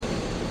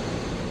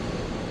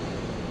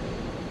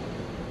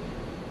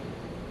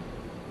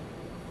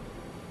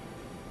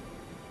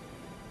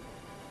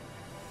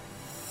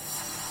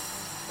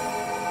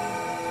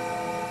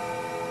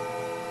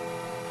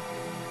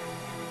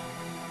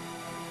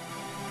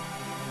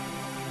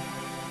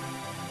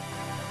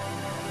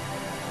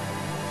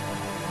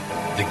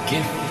The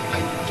gift I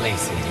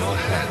place in your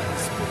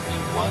hands will be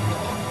one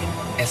of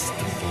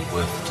inestimable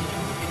worth to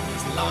you in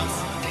these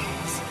last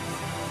days.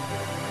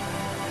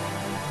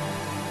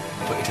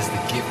 For it is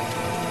the gift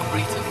of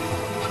greater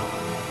thought power.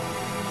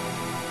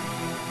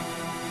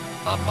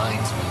 Our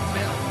minds will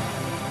meld.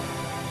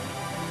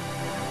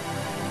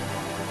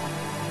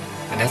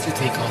 And as you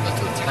take on the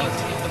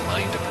totality of the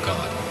mind of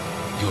God,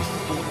 your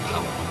thought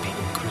power will be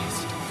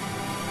increased.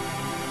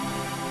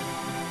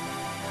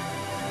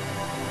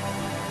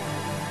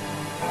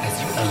 As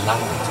you allow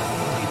it to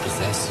fully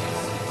possess you,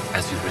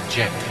 as you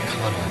reject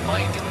carnal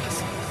mindedness,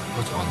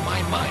 put on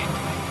my mind,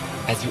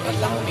 as you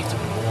allow me to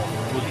more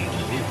fully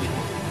live in you,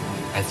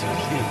 as you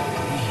live,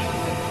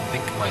 breathe, and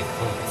think my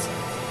thoughts,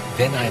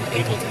 then I am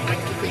able to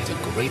activate a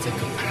greater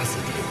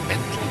capacity of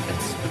mental and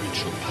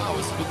spiritual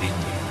powers within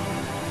you.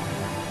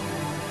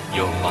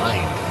 Your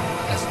mind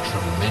has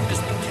tremendous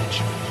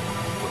potential,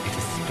 for it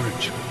is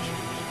spiritual.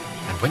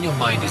 And when your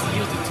mind is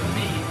yielded to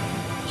me,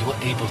 you are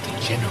able to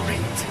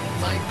generate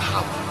my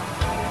power.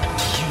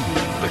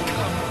 You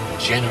become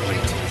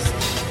generators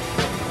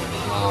of the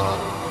power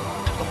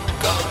of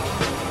God.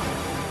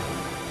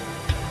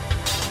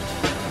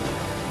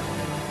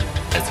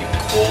 As you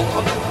call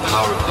on the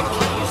power of the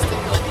keys to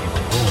help you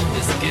own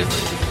this gift,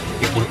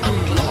 it will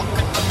unlock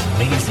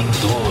amazing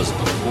doors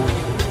before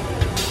you.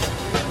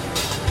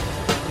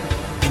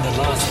 In the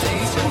last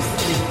days, you will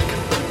think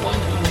of one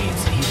who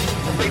needs healing,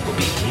 and they will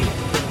be healed.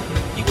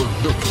 You will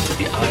look into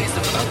the eyes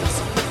of others,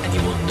 and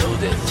you will know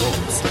their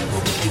thoughts and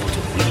will be able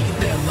to read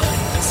their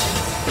minds.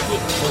 You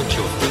will point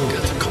your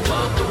finger to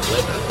command the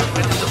weather,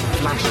 and in the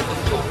flash of a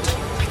thought,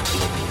 it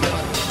will be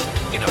done.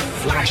 In a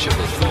flash of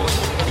a thought,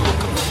 you will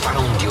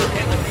confound your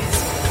enemies.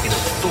 In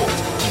a thought,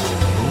 you will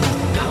move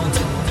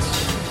mountains.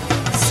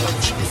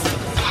 Such is the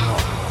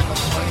power of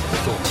my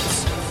thoughts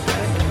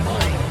and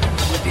mind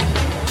within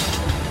you.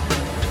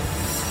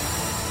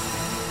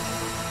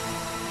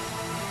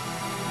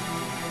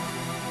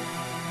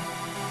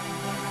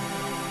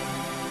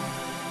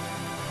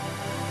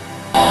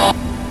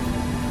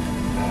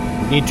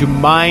 Need to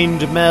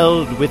mind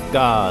meld with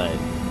God.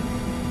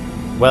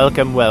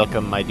 Welcome,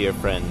 welcome, my dear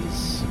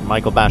friends.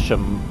 Michael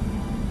Basham,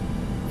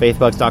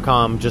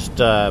 faithbugs.com. Just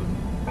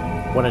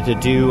wanted to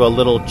do a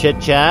little chit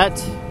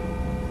chat.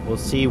 We'll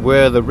see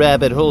where the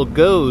rabbit hole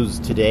goes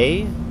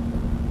today.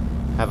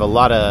 Have a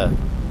lot of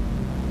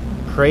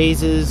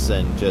praises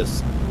and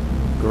just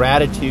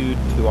gratitude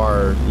to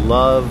our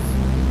love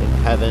in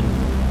heaven,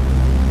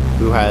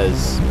 who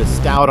has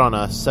bestowed on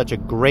us such a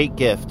great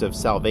gift of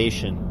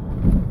salvation.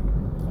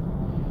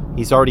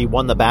 He's already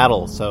won the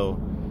battle, so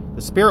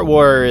the spirit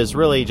war is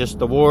really just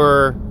the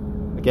war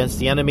against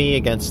the enemy,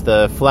 against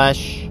the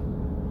flesh.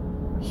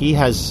 He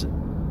has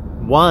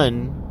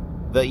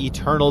won the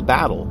eternal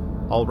battle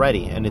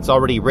already, and it's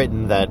already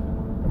written that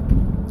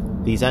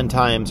these end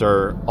times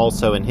are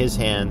also in his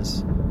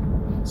hands,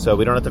 so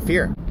we don't have to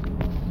fear.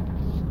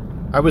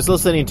 I was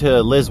listening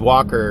to Liz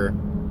Walker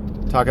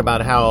talk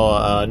about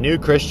how a new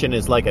Christian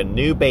is like a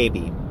new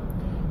baby.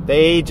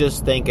 They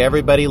just think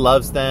everybody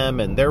loves them,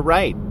 and they're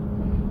right.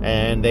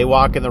 And they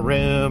walk in the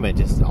room and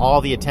just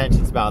all the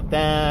attention's about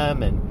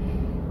them.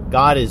 And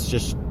God is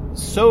just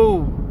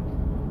so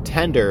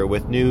tender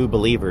with new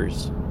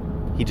believers.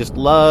 He just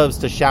loves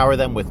to shower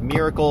them with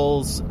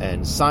miracles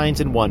and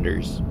signs and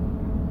wonders.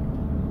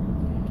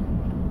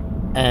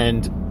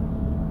 And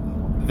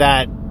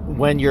that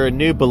when you're a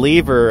new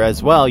believer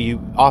as well, you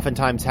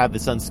oftentimes have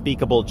this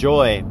unspeakable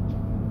joy.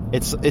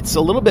 It's a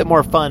little bit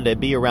more fun to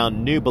be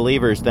around new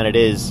believers than it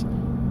is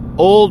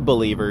old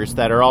believers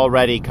that are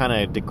already kind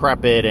of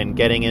decrepit and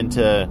getting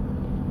into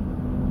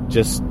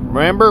just...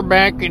 Remember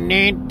back in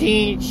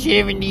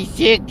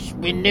 1976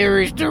 when there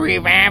was the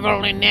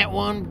revival in that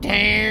one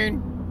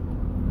town?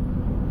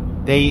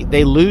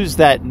 They lose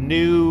that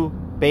new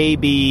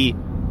baby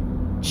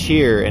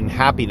cheer and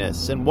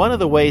happiness. And one of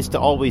the ways to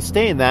always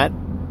stay in that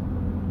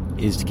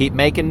is to keep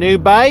making new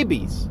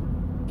babies.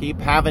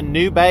 Keep having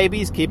new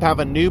babies. Keep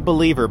having new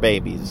believer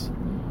babies.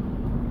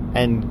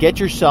 And get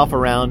yourself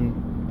around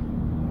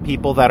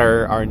people that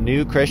are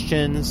new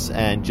Christians,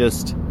 and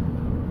just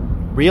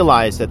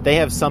realize that they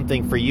have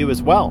something for you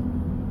as well.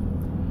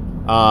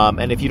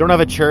 And if you don't have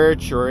a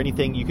church or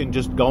anything, you can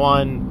just go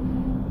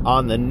on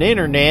the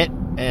internet,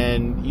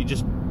 and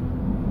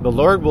the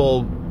Lord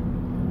will,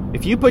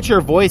 if you put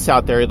your voice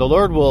out there, the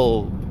Lord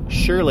will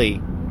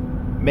surely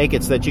make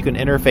it so that you can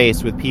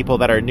interface with people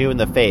that are new in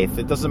the faith.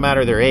 It doesn't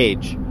matter their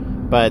age,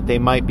 but they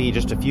might be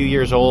just a few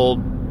years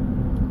old,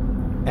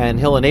 and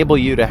He'll enable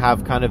you to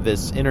have kind of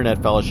this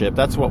internet fellowship.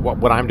 That's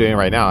what I'm doing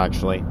right now,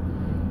 actually.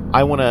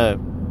 I want to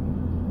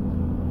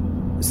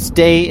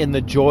stay in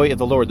the joy of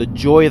the Lord. The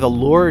joy of the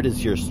Lord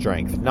is your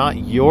strength, not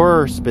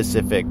your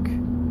specific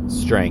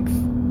strength.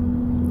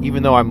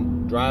 Even though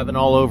I'm driving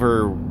all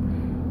over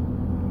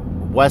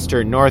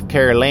western North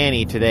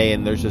Carolina today,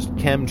 and there's just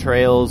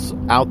chemtrails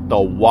out the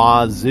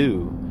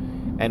wazoo,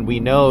 and we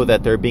know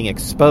that they're being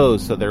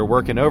exposed, so they're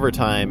working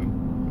overtime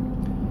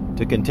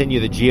to continue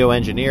the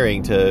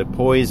geoengineering to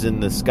poison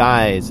the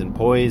skies and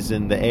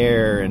poison the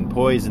air and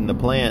poison the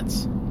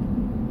plants.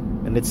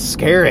 And it's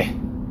scary.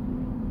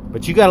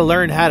 But you got to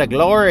learn how to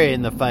glory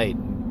in the fight.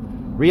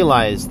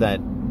 Realize that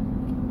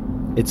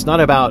it's not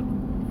about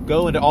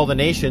go into all the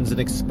nations and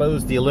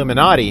expose the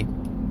Illuminati.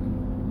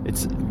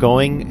 It's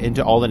going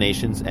into all the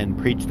nations and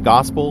preach the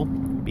gospel,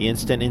 be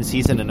instant in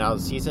season and out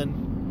of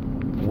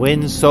season,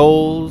 win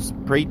souls,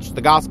 preach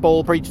the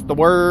gospel, preach the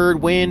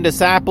word, win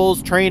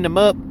disciples, train them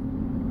up.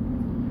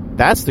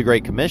 That's the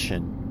Great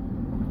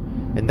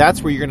Commission. And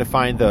that's where you're going to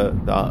find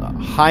the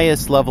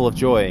highest level of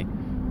joy,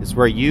 is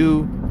where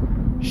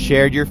you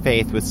shared your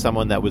faith with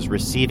someone that was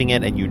receiving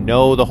it and you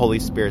know the Holy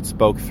Spirit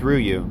spoke through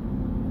you.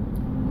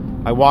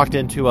 I walked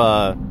into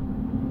a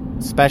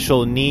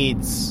special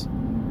needs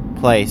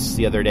place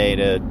the other day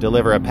to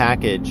deliver a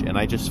package, and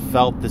I just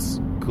felt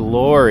this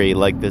glory,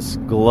 like this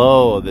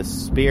glow,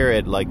 this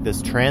spirit, like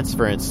this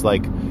transference,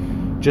 like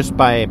just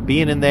by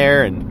being in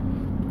there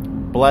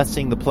and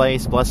blessing the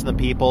place, blessing the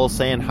people,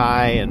 saying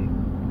hi.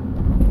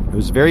 And it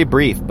was very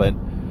brief, but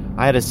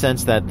I had a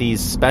sense that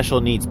these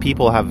special needs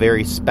people have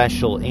very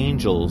special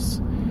angels,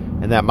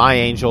 and that my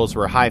angels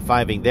were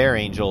high-fiving their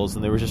angels,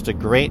 and there was just a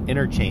great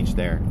interchange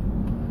there.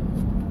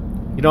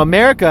 You know,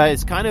 America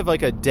is kind of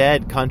like a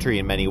dead country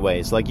in many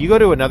ways. Like, you go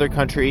to another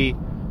country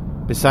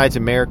besides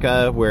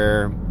America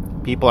where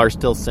people are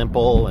still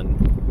simple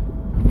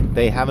and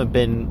they haven't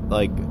been,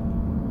 like,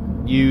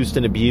 used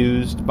and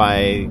abused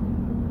by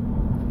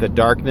the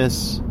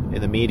darkness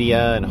in the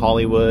media and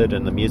Hollywood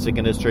and the music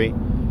industry.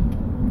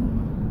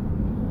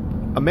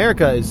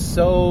 America is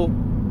so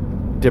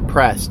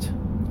depressed.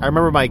 I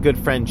remember my good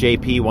friend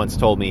JP once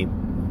told me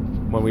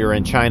when we were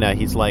in China,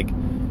 he's like,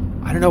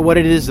 I don't know what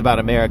it is about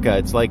America.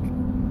 It's like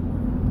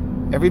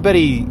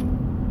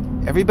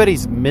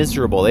everybody's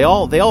miserable. They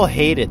all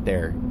hate it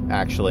there,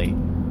 actually,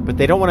 but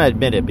they don't want to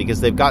admit it because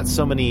they've got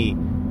so many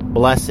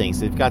blessings.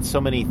 They've got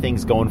so many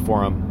things going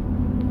for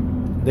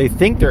them. They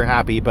think they're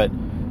happy, but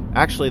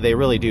actually they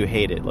really do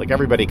hate it. Like,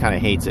 everybody kind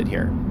of hates it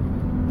here.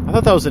 I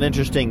thought that was an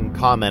interesting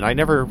comment. I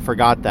never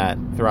forgot that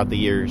throughout the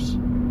years.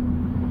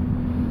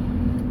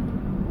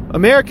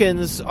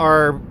 Americans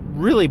are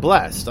really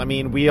blessed. I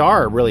mean, we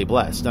are really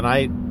blessed, and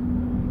I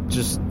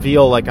just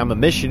feel like I'm a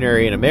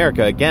missionary in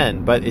America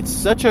again, but it's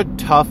such a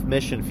tough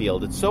mission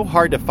field. It's so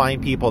hard to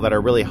find people that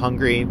are really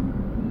hungry,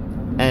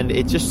 and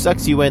it just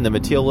sucks you in. The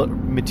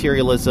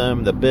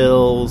materialism, the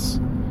bills,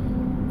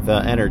 the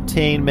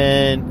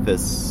entertainment,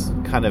 this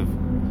kind of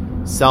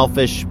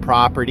selfish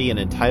property and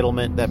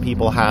entitlement that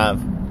people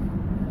have.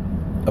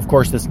 Of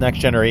course, this next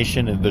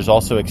generation, there's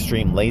also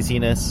extreme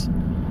laziness.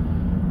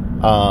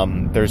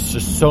 There's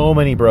just so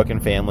many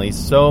broken families,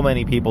 so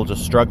many people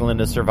just struggling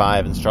to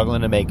survive and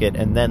struggling to make it.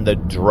 And then the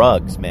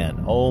drugs,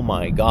 man. Oh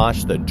my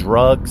gosh, the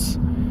drugs.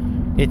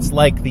 It's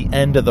like the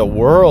end of the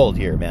world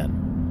here,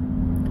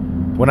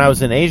 man. When I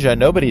was in Asia,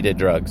 nobody did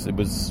drugs.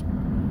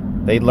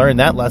 They learned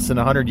that lesson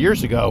 100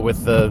 years ago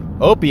with the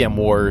opium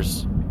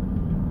wars.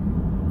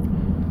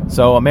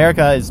 So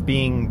America is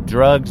being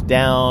drugged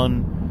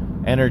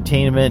down,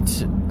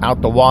 entertainment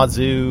out the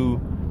wazoo,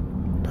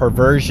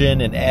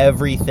 perversion and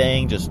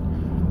everything, just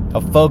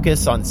a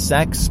focus on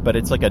sex, but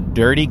it's like a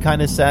dirty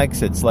kind of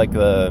sex. It's like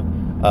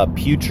a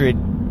putrid,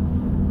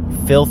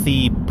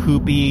 filthy,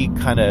 poopy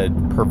kind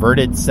of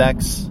perverted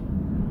sex.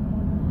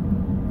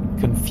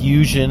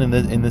 Confusion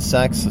in the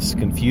sex, this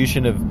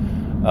confusion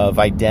of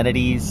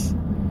identities,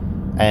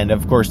 and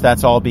of course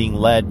that's all being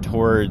led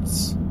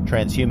towards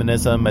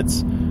transhumanism.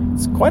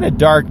 It's quite a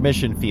dark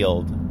mission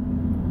field,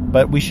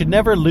 but we should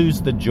never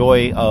lose the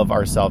joy of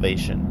our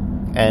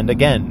salvation. And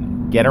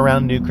again, get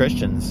around new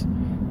Christians.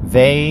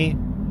 They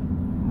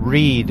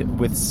read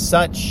with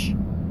such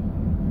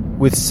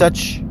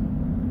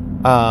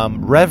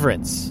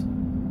reverence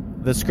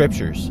the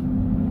scriptures,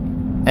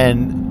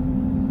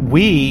 and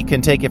we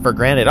can take it for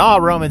granted.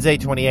 Romans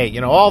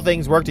 8:28, all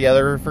things work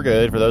together for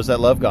good for those that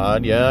love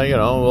God.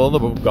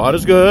 God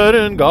is good,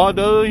 and God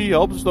he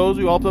helps those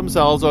who help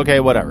themselves. Okay,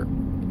 whatever.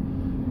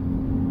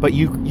 But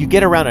you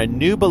get around a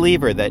new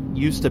believer that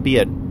used to be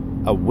a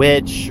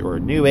witch or a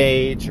new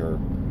age or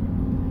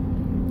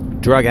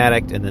drug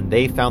addict, and then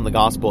they found the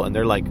gospel and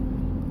they're like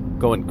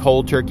going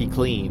cold turkey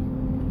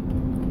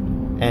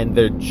clean, and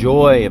the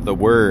joy of the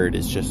word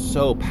is just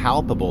so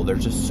palpable. They're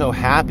just so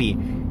happy.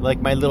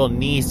 Like my little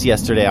niece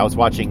yesterday, I was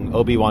watching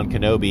Obi-Wan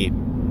Kenobi,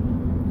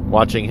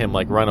 watching him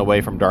like run away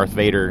from Darth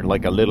Vader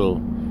like a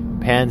little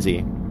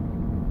pansy.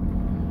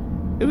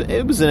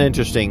 It was an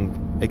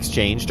interesting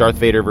exchange, Darth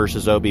Vader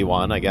versus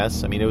Obi-Wan, I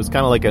guess. I mean, it was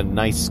kind of like a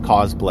nice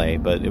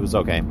cosplay, but it was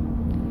okay.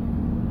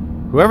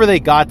 Whoever they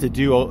got to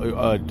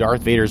do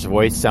Darth Vader's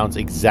voice sounds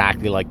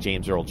exactly like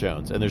James Earl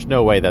Jones, and there's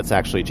no way that's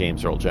actually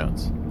James Earl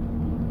Jones.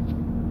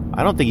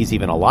 I don't think he's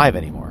even alive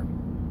anymore.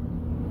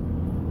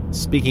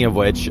 Speaking of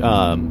which,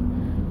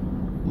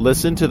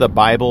 listen to the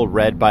Bible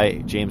read by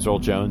James Earl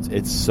Jones.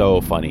 It's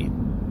so funny.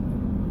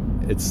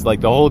 It's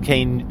like the whole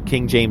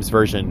King James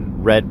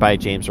Version read by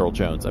James Earl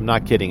Jones. I'm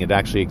not kidding. It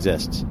actually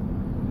exists.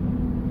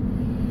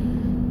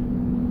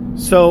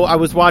 So I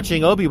was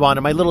watching Obi-Wan,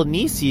 and my little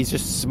niece is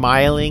just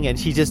smiling, and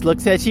she just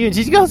looks at you, and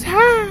she goes,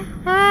 ha,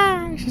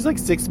 ha. She's like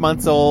 6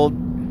 months old.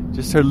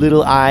 Just her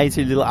little eyes,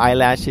 her little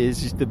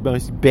eyelashes, just the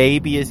most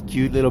babyest,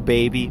 cute little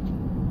baby.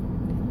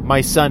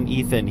 My son,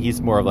 Ethan,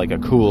 he's more of like a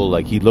cool,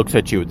 like he looks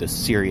at you with a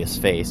serious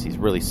face. He's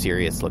really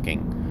serious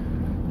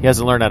looking. He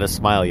hasn't learned how to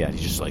smile yet.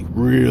 He's just like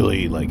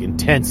really, like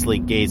intensely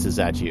gazes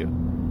at you.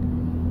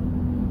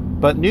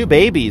 But new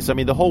babies, I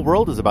mean, the whole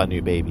world is about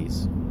new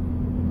babies.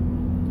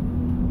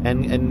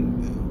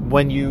 And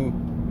when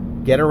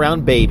you get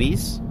around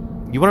babies,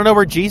 you want to know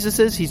where Jesus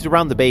is? He's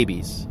around the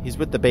babies. He's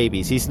with the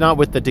babies. He's not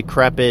with the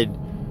decrepit,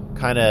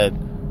 kind of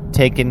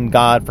taking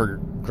God for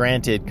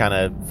granted kind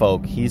of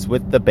folk. He's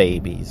with the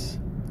babies.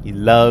 He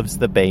loves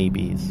the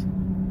babies.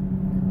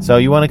 So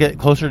you want to get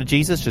closer to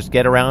Jesus? Just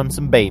get around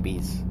some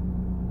babies.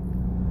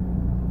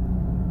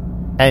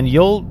 And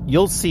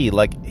you'll see,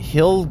 like,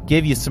 he'll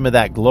give you some of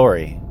that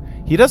glory.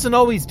 He doesn't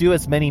always do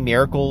as many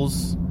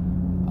miracles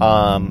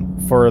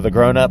for the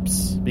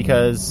grown-ups,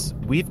 because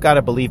we've got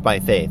to believe by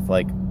faith.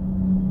 Like,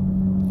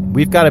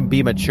 we've got to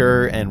be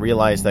mature and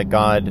realize that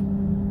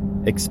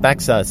God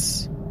expects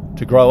us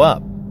to grow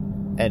up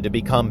and to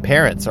become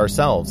parents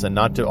ourselves and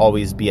not to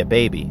always be a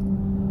baby.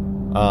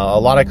 A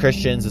lot of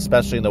Christians,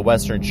 especially in the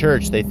Western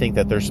church, they think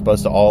that they're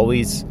supposed to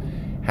always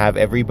have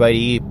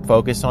everybody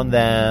focus on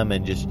them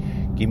and just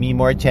give me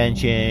more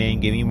attention,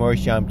 give me more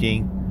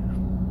something.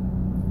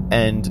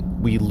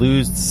 And we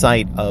lose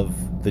sight of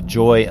the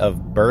joy of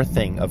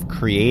birthing, of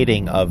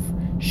creating, of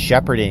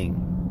shepherding.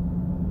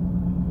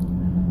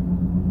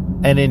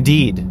 And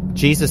indeed,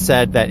 Jesus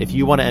said that if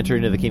you want to enter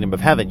into the kingdom of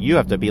heaven, you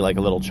have to be like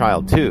a little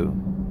child too.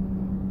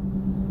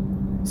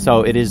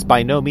 So it is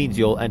by no means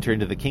you'll enter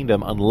into the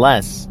kingdom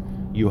unless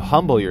you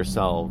humble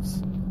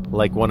yourselves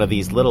like one of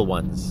these little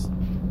ones.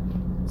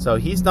 So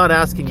he's not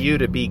asking you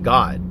to be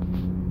God.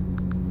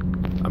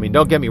 I mean,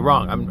 don't get me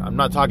wrong. I'm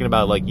not talking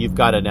about like you've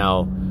got to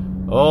now,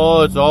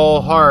 oh, it's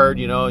all hard,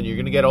 and you're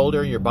going to get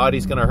older and your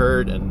body's going to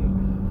hurt and,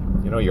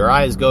 your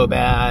eyes go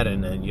bad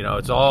and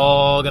it's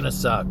all going to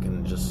suck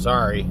and just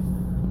sorry.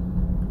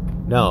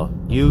 No,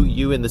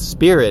 you in the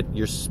spirit,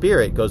 your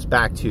spirit goes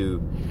back to,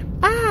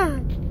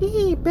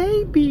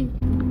 baby.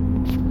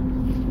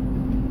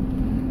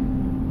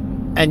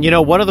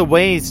 And one of the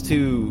ways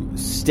to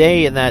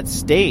stay in that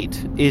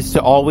state is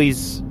to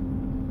always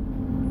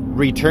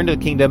return to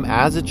the kingdom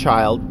as a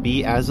child,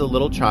 be as a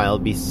little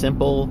child, be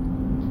simple,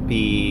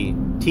 be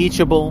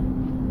teachable,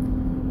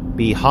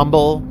 be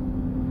humble,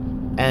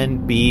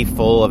 and be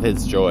full of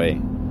his joy.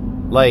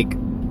 Like,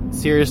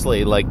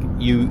 seriously, like,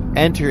 you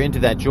enter into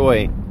that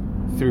joy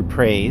through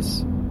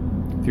praise,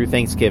 through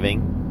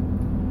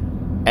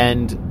thanksgiving,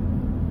 and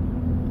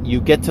you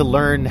get to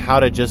learn how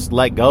to just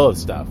let go of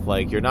stuff.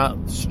 Like, you're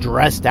not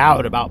stressed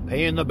out about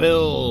paying the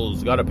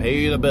bills. Gotta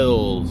pay the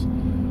bills.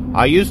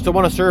 I used to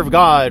want to serve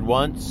God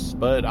once,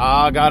 but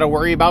I gotta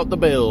worry about the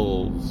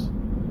bills.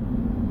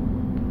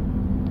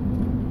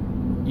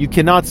 You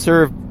cannot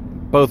serve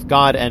both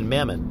God and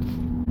mammon.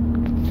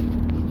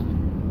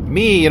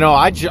 Me,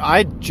 I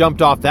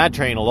jumped off that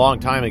train a long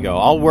time ago.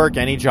 I'll work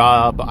any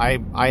job. I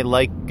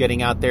like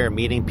getting out there and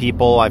meeting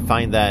people. I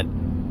find that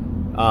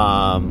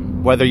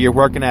whether you're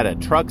working at a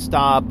truck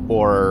stop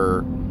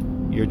or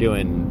you're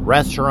doing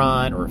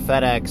restaurant or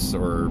FedEx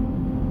or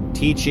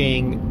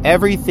teaching,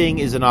 everything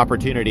is an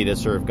opportunity to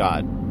serve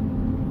God.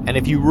 And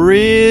if you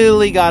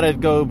really got to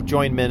go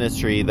join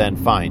ministry, then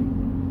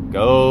fine.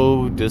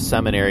 Go to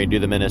seminary, do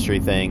the ministry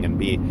thing and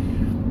be...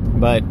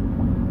 But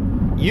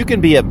you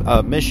can be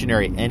a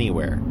missionary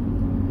anywhere.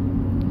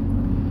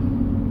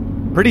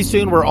 Pretty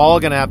soon we're all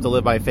going to have to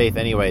live by faith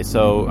anyway.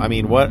 So, I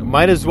mean,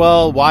 might as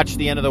well watch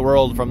the end of the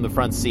world from the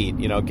front seat.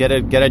 Get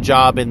a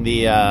job in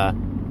the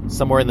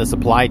somewhere in the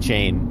supply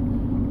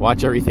chain.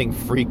 Watch everything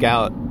freak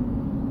out.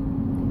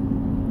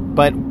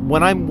 But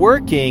when I'm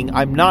working,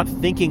 I'm not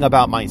thinking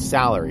about my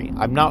salary.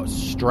 I'm not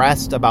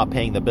stressed about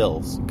paying the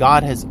bills.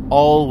 God has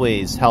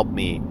always helped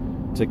me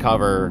to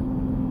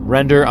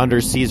render unto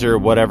Caesar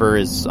whatever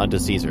is unto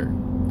Caesar,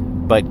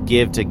 but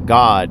give to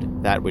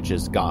God that which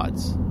is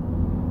God's.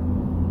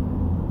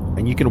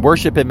 And you can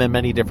worship him in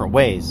many different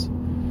ways.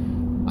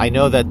 I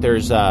know that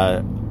there's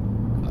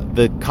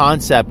the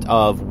concept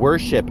of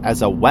worship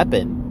as a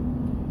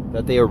weapon,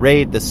 that they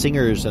arrayed the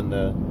singers and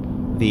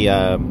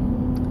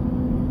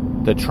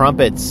the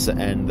trumpets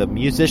and the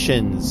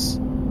musicians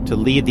to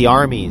lead the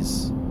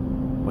armies.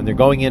 When they're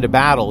going into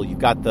battle, you've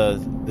got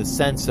the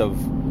sense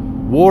of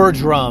war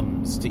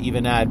drums to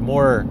even add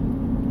more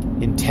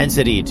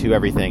intensity to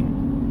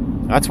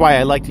everything. That's why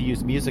I like to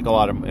use music a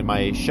lot in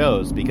my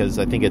shows, because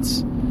I think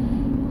it's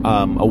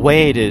a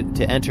way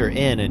to enter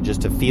in and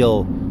just to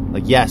feel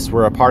like, yes,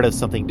 we're a part of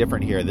something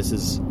different here. This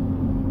is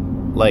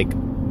like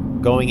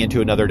going into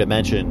another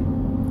dimension.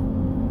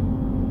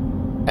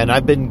 And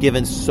I've been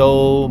given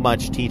so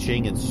much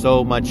teaching and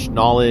so much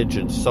knowledge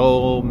and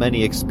so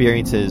many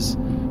experiences.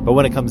 But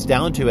when it comes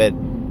down to it,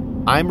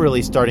 I'm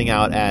really starting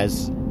out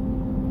as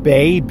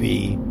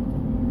baby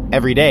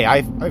every day.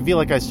 I feel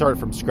like I start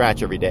from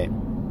scratch every day.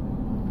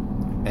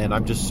 And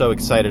I'm just so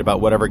excited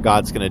about whatever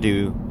God's going to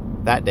do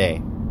that day.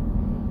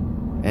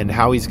 And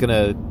how he's going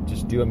to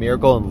just do a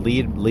miracle and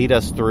lead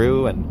us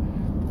through.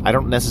 And I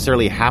don't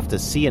necessarily have to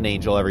see an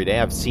angel every day.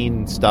 I've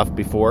seen stuff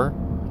before.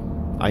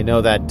 I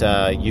know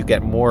that you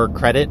get more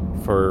credit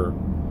for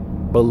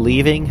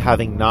believing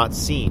having not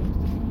seen.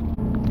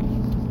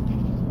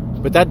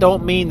 But that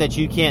don't mean that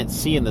you can't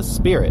see in the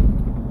spirit.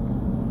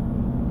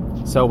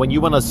 So when you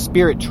want to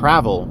spirit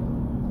travel,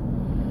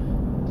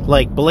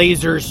 like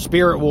Blazers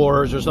Spirit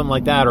Wars or something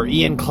like that, or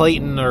Ian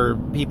Clayton, or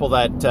people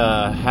that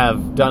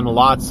have done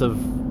lots of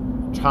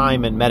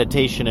time and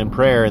meditation and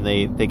prayer, and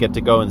they get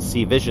to go and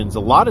see visions, a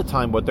lot of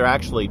time what they're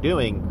actually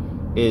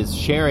doing is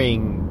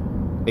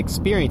sharing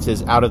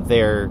experiences out of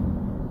their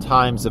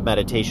times of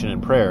meditation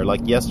and prayer.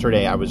 Like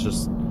yesterday, I was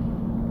just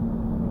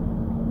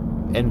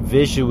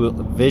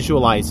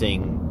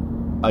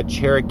visualizing a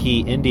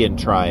Cherokee Indian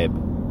tribe,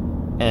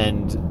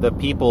 and the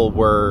people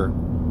were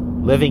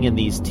living in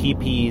these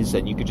teepees,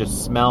 and you could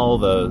just smell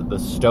the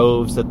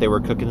stoves that they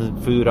were cooking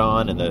food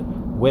on, and the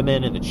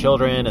women and the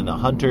children and the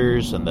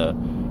hunters and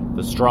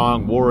the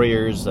strong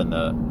warriors and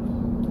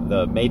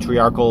the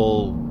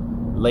matriarchal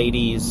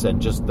ladies,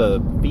 and just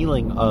the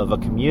feeling of a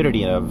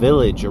community and a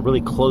village, a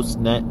really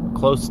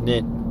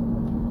close-knit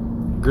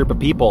group of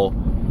people.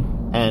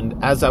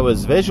 And as I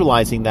was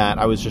visualizing that,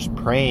 I was just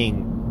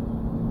praying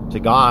to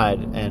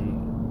God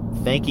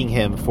and thanking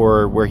Him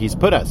for where He's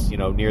put us,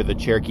 near the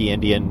Cherokee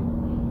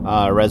Indian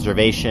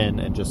reservation,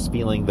 and just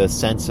feeling the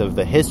sense of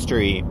the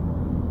history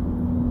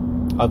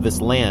of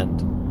this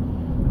land,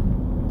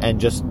 and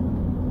just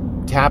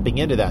tapping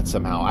into that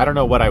somehow. I don't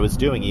know what I was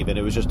doing even.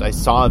 It was just, I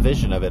saw a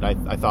vision of it. I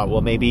thought,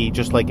 well, maybe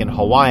just like in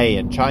Hawaii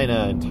and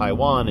China and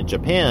Taiwan and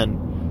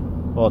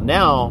Japan, well,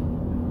 now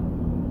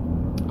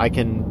I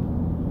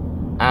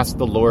can ask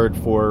the Lord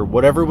for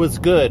whatever was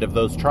good of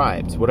those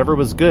tribes, whatever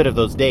was good of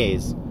those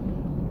days,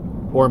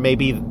 or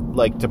maybe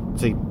like to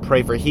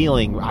pray for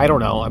healing. I don't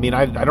know. I mean,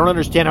 I don't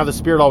understand how the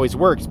Spirit always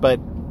works, but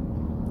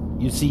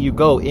you see, you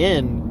go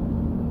in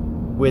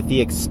with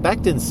the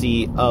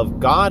expectancy of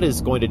God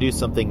is going to do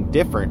something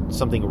different,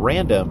 something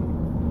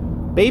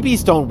random.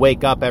 Babies don't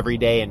wake up every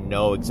day and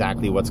know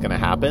exactly what's going to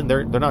happen.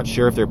 They're not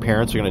sure if their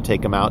parents are going to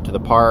take them out to the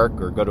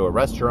park or go to a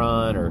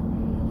restaurant, or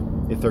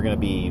if they're going to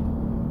be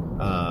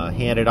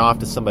handed off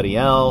to somebody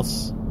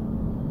else.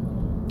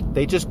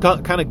 They just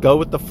kind of go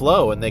with the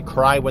flow, and they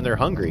cry when they're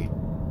hungry.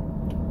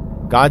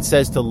 God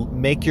says to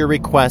make your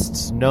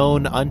requests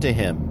known unto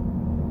Him.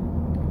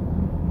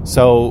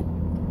 So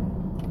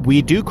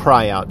we do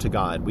cry out to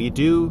God. We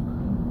do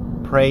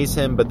praise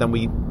Him, but then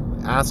we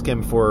ask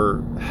Him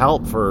for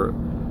help, for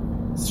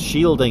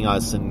shielding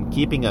us and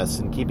keeping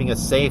us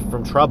safe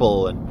from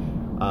trouble,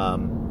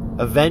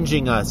 and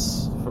avenging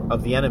us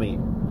of the enemy.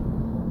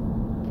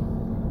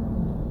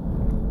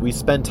 We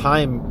spend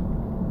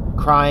time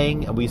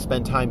crying, and we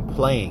spend time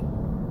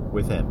playing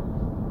with Him.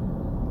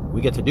 We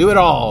get to do it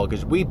all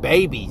because we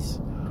babies.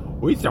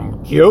 We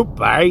some cute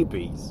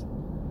babies.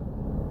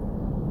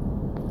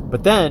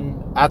 But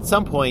then, at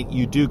some point,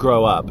 you do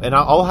grow up. And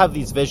I'll have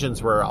these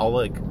visions where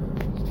I'll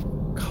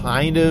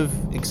kind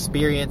of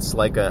experience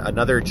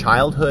another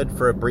childhood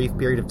for a brief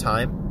period of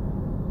time.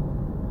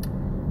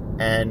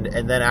 And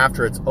then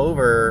after it's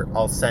over,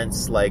 I'll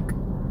sense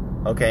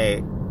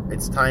okay,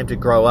 it's time to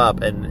grow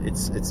up, and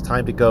it's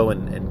time to go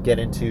and get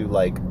into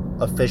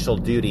official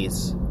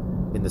duties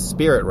in the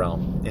spirit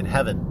realm, in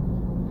heaven.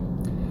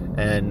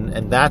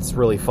 And that's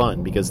really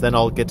fun, because then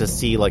I'll get to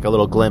see a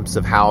little glimpse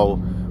of how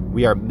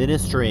we are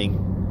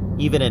ministering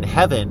even in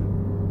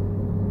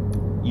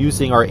heaven,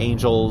 using our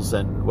angels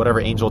and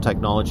whatever angel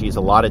technology is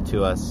allotted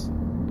to us.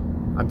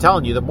 I'm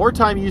telling you, the more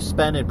time you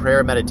spend in prayer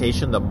and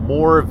meditation, the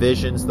more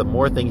visions, the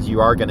more things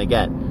you are going to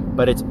get.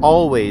 But it's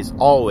always,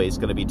 always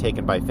going to be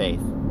taken by faith.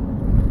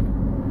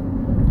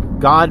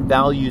 God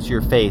values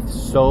your faith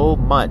so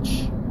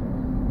much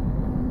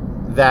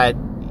that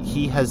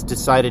He has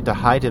decided to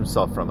hide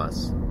Himself from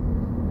us.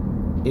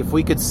 If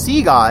we could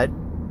see God,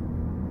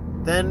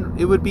 then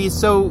it would be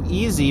so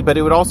easy, but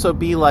it would also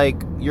be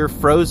you're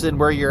frozen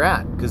where you're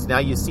at, because now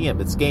you see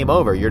Him. It's game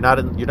over. You're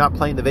not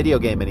playing the video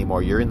game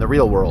anymore. You're in the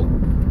real world.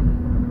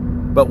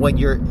 But when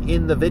you're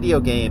in the video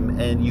game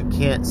and you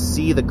can't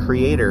see the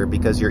Creator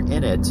because you're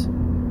in it,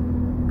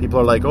 people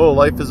are like, oh,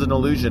 life is an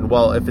illusion.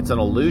 Well, if it's an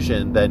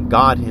illusion, then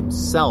God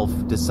Himself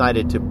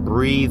decided to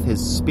breathe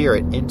His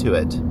Spirit into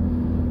it.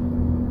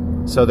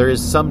 So there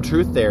is some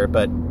truth there,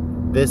 but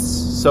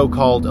this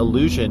so-called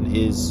illusion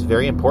is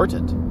very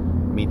important.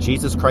 I mean,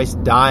 Jesus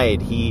Christ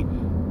died. He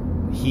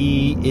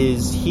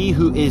is He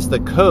who is the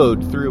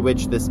code through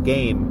which this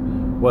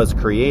game was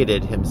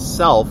created.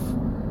 Himself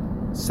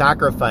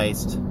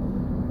sacrificed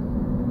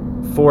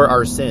for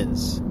our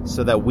sins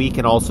so that we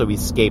can also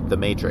escape the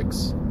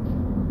matrix.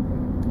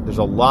 There's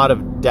a lot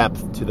of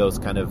depth to those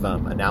kind of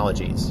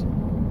analogies.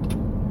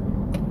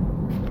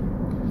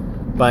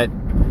 But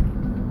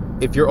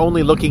if you're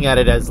only looking at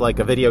it as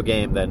a video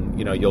game, then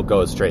you'll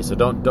go astray. So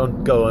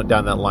don't go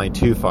down that line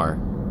too far.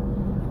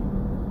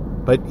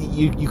 But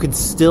you can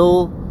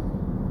still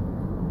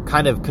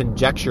kind of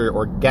conjecture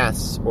or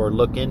guess or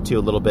look into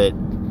a little bit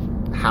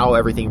how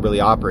everything really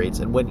operates.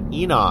 And when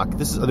Enoch,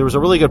 there was a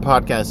really good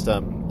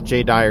podcast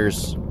Jay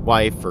Dyer's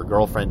wife or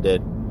girlfriend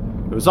did,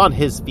 It was on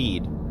his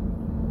feed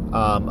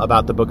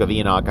about the Book of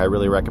Enoch. I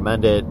really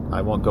recommend it.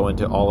 I won't go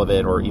into all of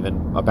it or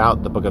even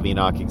about the Book of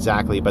Enoch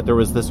exactly, but there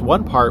was this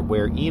one part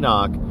where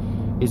Enoch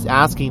is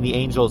asking the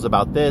angels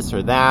about this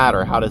or that,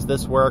 or how does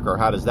this work, or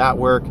how does that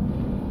work?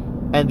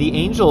 And the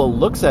angel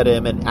looks at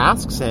him and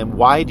asks him,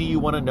 why do you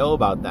want to know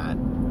about that?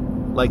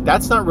 Like,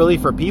 that's not really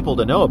for people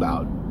to know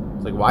about.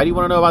 It's like, why do you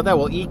want to know about that?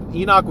 Well,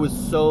 Enoch was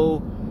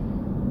so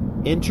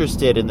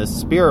interested in the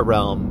spirit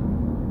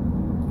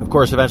realm. Of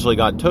course, eventually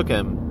God took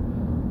him,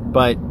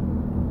 but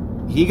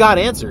he got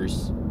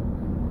answers.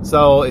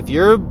 So if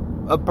you're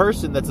a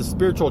person that's a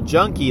spiritual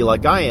junkie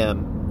like I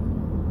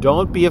am,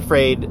 don't be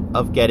afraid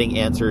of getting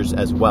answers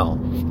as well.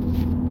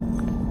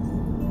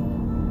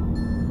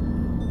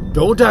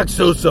 Don't act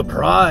so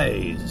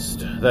surprised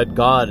that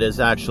God is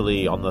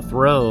actually on the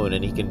throne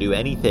and he can do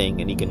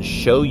anything and he can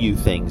show you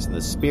things in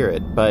the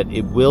spirit, but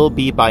it will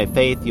be by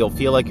faith. You'll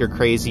feel like you're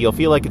crazy. You'll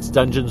feel like it's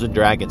Dungeons and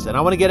Dragons. And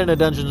I want to get into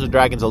Dungeons and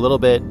Dragons a little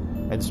bit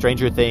and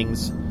Stranger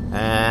Things,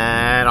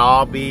 and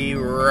I'll be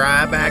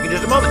right back in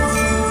just a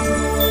moment.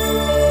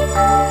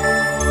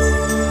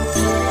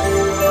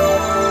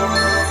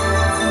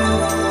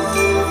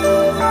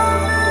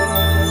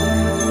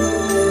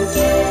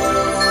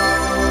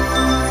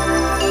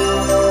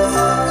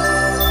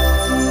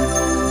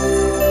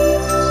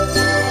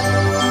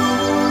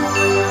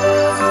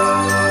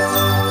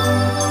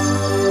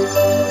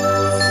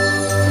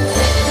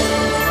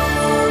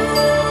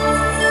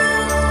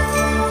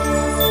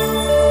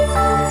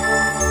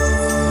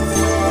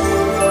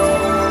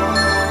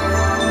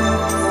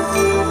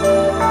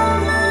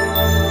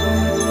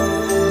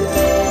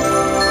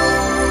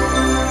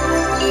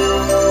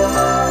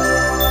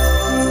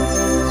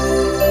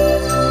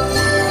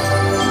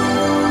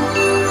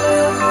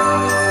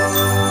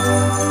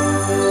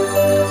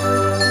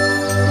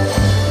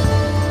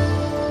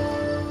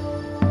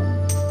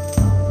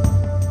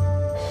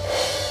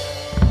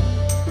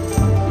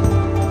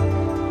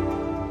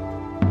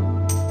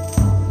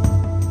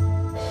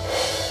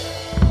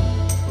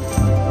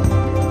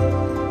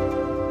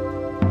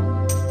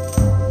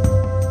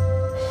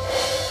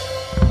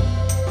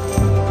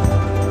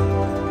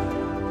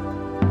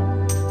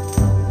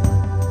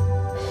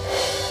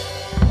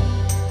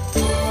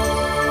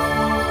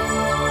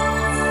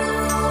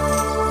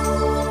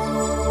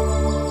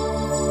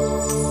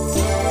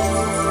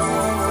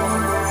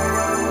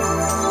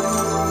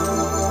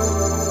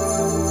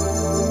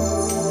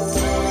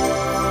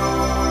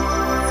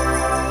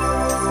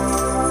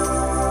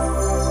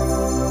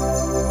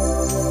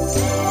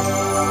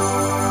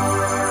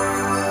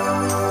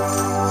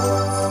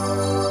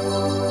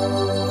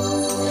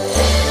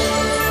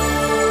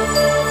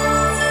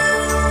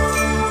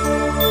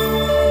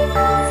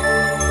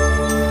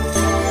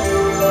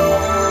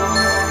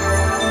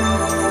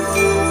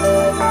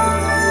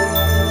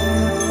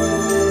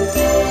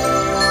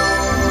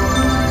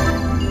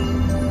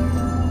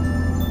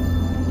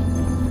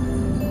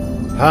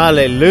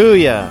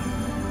 Hallelujah.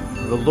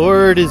 The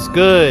Lord is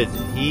good.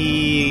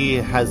 He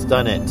has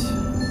done it.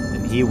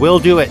 And He will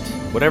do it.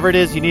 Whatever it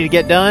is you need to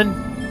get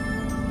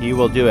done, He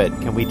will do it.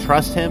 Can we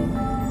trust Him?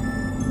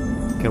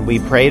 Can we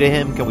pray to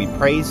Him? Can we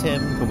praise Him?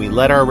 Can we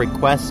let our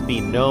requests be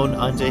known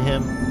unto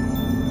Him?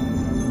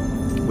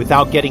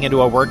 Without getting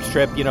into a work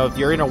trip. You know, if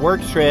you're in a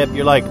work trip,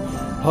 you're like,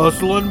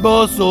 hustle and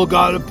bustle,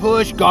 gotta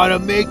push, gotta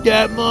make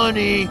that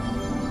money.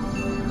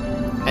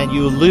 And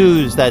you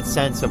lose that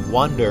sense of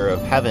wonder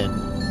of heaven.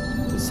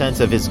 Sense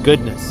of His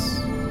goodness.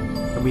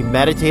 Can we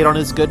meditate on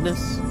His goodness?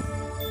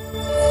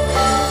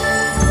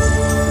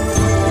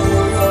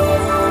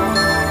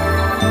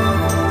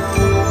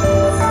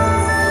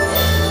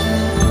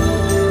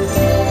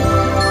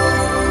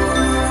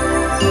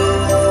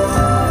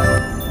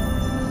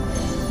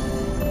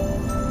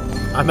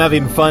 I'm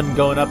having fun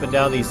going up and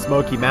down these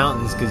Smoky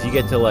Mountains because you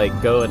get to like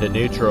go into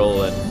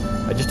neutral,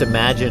 and I just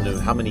imagine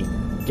how many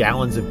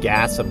gallons of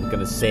gas I'm going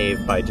to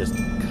save by just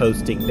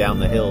coasting down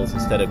the hills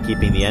instead of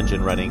keeping the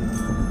engine running.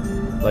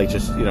 Like,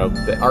 just, you know,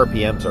 the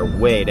RPMs are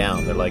way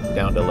down. They're like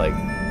down to like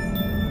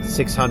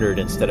 600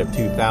 instead of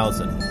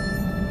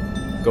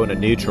 2,000. Going to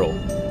neutral.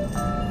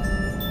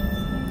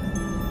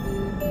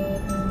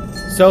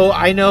 So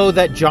I know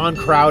that John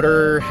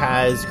Crowder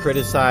has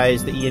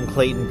criticized the Ian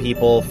Clayton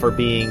people for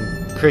being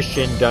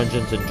Christian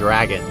Dungeons and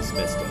Dragons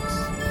mystics.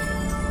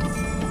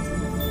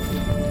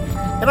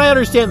 And I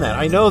understand that.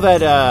 I know that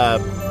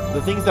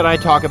the things that I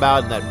talk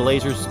about in that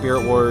Blazers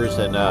Spirit Wars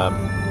and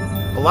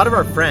a lot of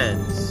our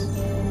friends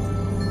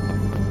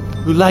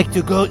who like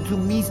to go to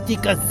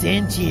Mystic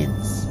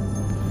Ascensions.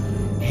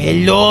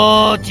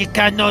 Hello,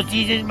 Chicanos,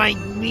 this is my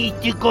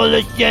mystical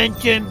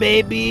ascension,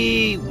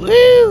 baby.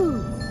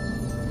 Woo!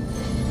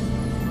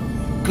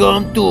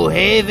 Come to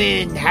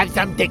heaven, have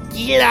some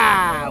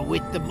tequila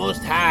with the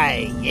Most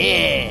High,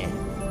 yeah.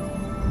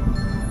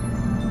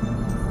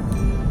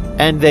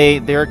 And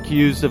they're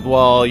accused of,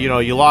 well, you know,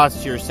 you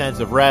lost your sense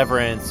of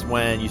reverence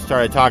when you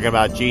started talking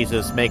about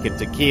Jesus making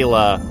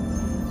tequila.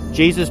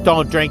 Jesus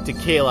don't drink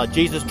tequila.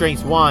 Jesus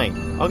drinks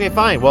wine. Okay,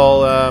 fine.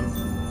 Well,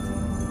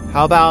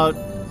 how about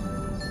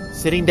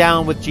sitting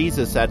down with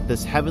Jesus at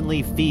this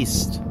heavenly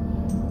feast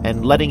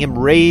and letting him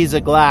raise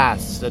a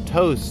glass, a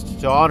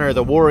toast to honor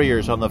the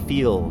warriors on the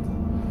field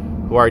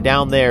who are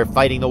down there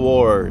fighting the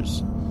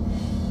wars,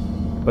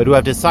 but who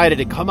have decided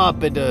to come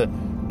up and to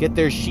get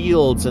their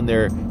shields and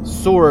their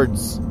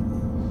swords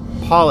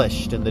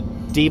polished and the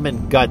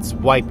demon guts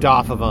wiped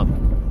off of them,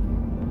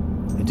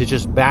 and to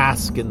just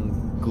bask in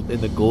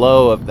the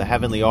glow of the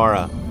heavenly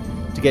aura,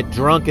 to get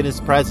drunk in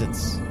his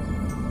presence.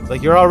 It's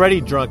like you're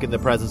already drunk in the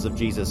presence of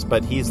Jesus,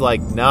 but he's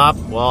like, nope,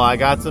 well, I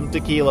got some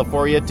tequila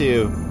for you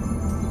too.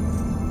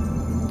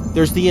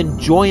 There's the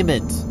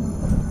enjoyment.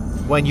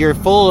 When you're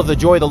full of the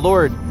joy of the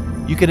Lord,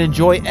 you can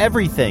enjoy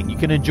everything. You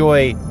can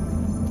enjoy...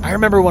 I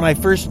remember when I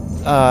first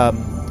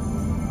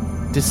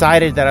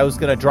decided that I was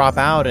going to drop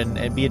out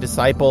and be a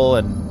disciple,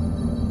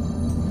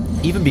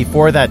 and even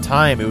before that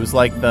time, it was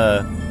like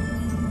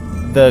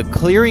the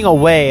clearing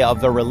away of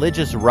the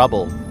religious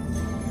rubble.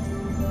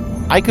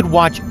 I could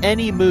watch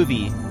any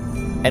movie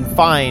and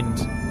find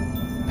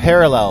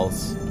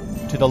parallels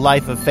to the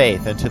life of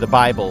faith and to the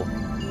Bible.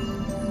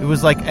 It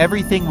was like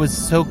everything was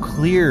so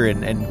clear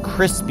and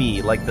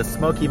crispy, like the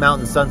Smoky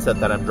Mountain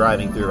sunset that I'm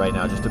driving through right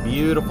now. Just a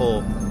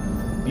beautiful,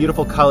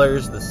 beautiful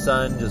colors, the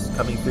sun just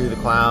coming through the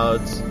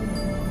clouds.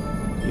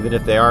 Even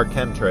if they are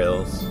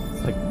chemtrails,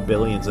 it's like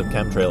billions of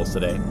chemtrails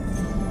today.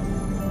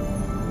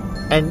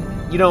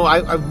 And, you know,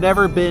 I've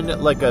never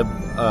been like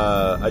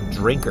a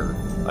drinker.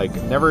 Like,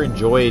 never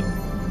enjoyed,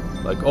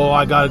 like, oh,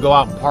 I gotta go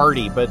out and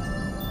party. But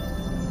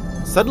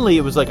suddenly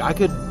it was like I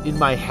could, in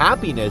my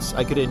happiness,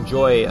 I could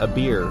enjoy a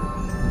beer.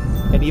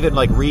 And even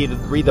like read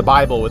the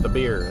Bible with a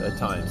beer at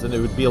times, and it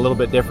would be a little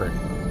bit different.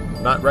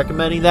 I'm not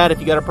recommending that if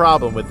you got a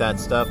problem with that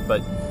stuff,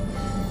 but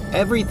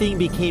everything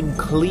became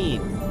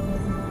clean.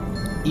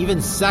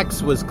 Even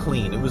sex was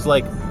clean. It was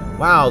like,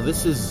 wow,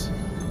 this is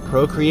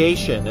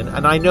procreation.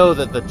 And I know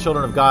that the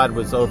children of God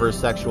was over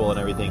sexual and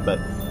everything, but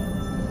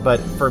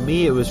for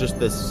me it was just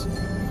this,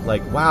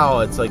 like,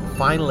 wow, it's like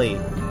finally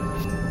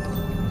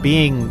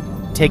being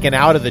taken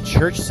out of the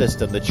church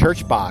system, the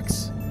church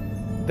box,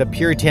 the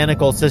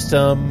puritanical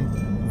system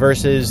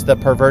versus the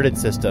perverted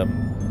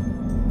system.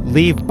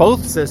 Leave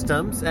both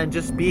systems and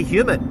just be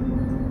human.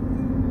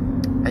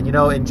 And you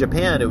know, in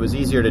Japan it was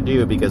easier to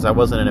do because I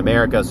wasn't in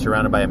America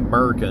surrounded by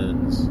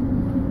Americans.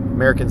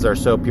 Americans are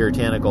so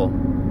puritanical.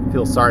 I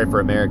feel sorry for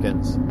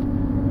Americans.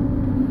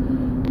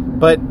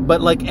 But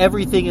like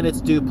everything in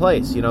its due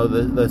place, you know,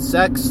 the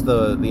sex,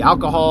 the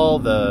alcohol,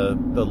 the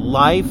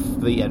life,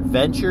 the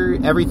adventure,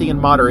 everything in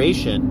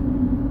moderation.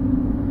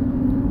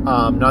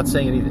 Not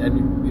saying any,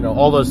 and you know,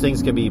 all those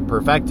things can be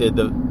perfected.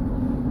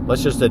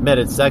 Let's just admit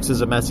it, sex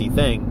is a messy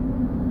thing.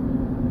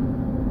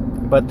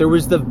 But there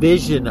was the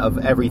vision of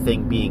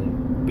everything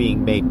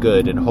being made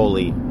good and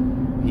holy.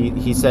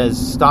 He says,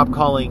 stop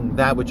calling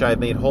that which I have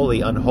made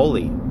holy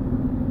unholy.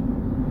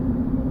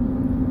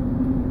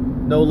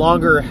 No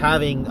longer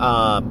having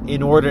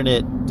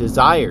inordinate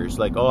desires,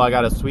 like, oh, I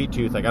got a sweet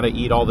tooth, I got to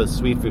eat all this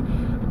sweet food.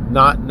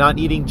 Not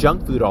eating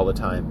junk food all the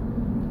time.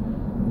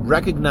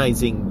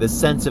 Recognizing the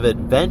sense of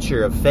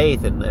adventure of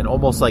faith and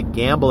almost like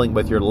gambling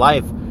with your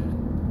life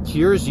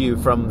cures you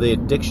from the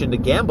addiction to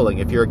gambling.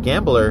 If you're a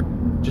gambler,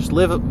 just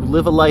live a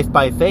life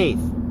by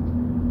faith.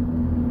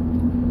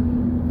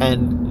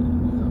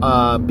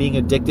 And being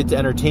addicted to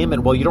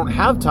entertainment, well, you don't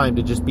have time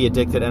to just be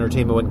addicted to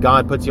entertainment when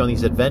God puts you on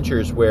these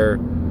adventures where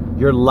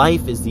your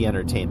life is the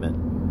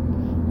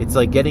entertainment. It's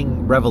like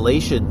getting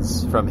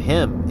revelations from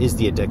Him is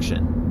the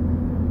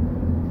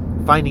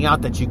addiction. Finding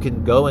out that you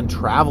can go and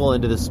travel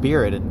into the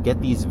Spirit and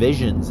get these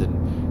visions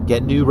and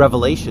get new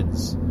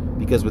revelations.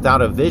 Because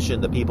without a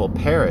vision, the people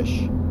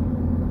perish.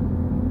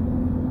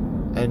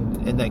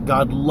 And that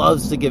God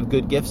loves to give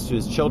good gifts to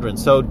His children.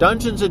 So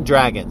Dungeons and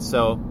Dragons.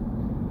 So,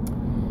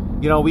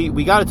 you know,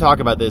 we got to talk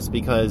about this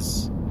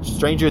because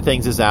Stranger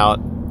Things is out.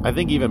 I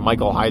think even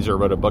Michael Heiser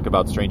wrote a book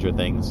about Stranger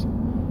Things.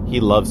 He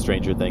loves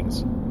Stranger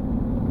Things.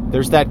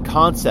 There's that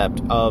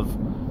concept of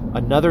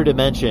another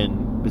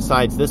dimension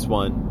besides this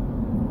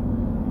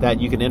one that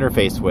you can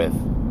interface with.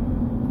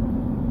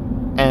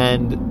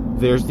 And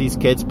there's these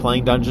kids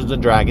playing Dungeons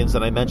and Dragons,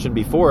 and I mentioned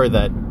before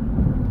that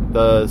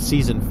the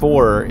season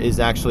 4 is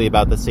actually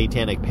about the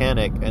satanic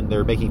panic, and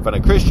they're making fun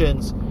of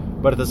Christians,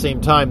 but at the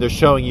same time they're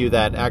showing you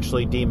that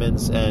actually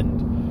demons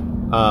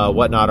and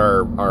whatnot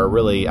are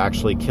really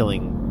actually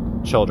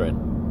killing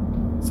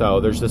children.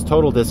 So there's this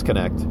total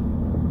disconnect.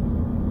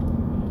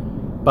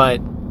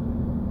 But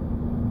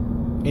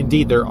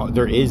indeed,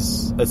 there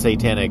is a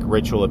satanic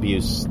ritual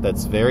abuse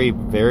that's very,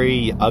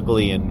 very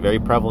ugly and very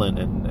prevalent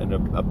and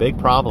a big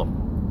problem.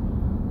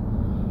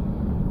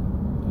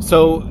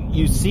 So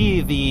you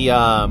see the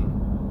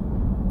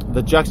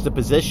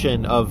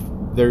juxtaposition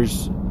of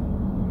there's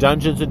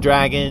Dungeons and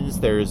Dragons,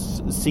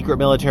 there's secret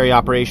military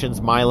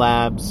operations,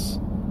 MyLabs,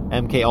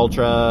 MK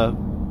Ultra,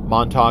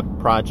 Montauk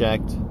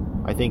Project.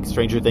 I think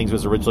Stranger Things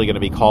was originally going to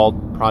be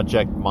called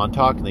Project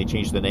Montauk, and they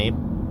changed the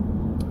name.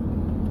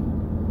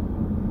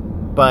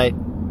 But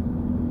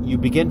you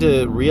begin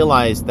to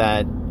realize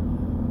that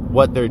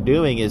what they're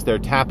doing is they're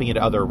tapping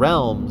into other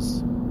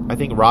realms I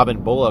think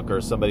Robin Bullock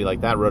or somebody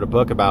like that wrote a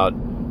book about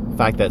the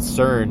fact that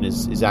CERN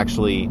is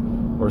actually,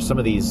 or some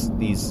of these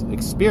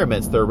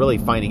experiments, they're really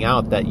finding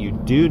out that you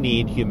do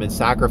need human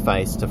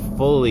sacrifice to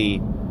fully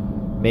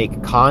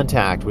make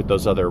contact with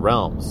those other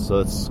realms. So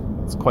it's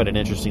quite an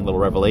interesting little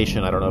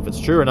revelation. I don't know if it's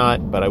true or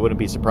not, but I wouldn't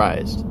be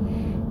surprised.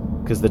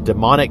 Because the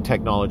demonic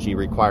technology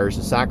requires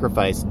a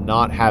sacrifice,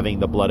 not having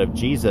the blood of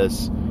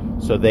Jesus.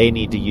 So they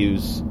need to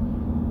use,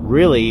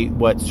 really,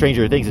 what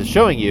Stranger Things is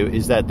showing you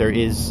is that there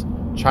is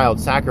child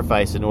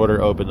sacrifice in order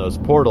to open those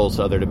portals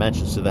to other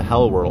dimensions, to the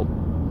hell world.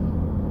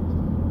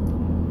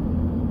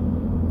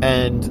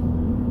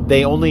 And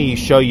they only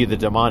show you the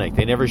demonic.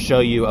 They never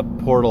show you a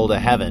portal to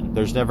heaven.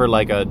 There's never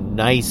like a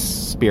nice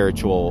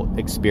spiritual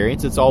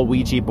experience. It's all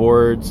Ouija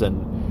boards,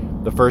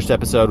 and the first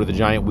episode with a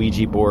giant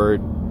Ouija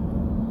board.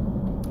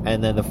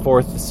 And then the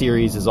fourth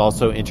series is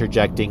also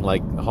interjecting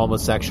like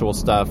homosexual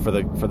stuff for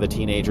the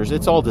teenagers.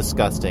 It's all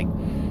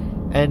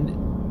disgusting.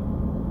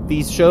 And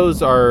these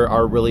shows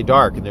are really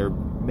dark, and they're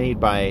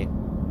made by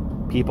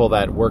people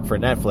that work for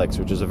Netflix,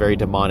 which is a very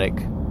demonic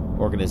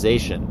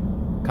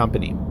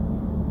company.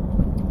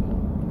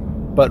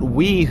 But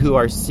we who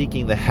are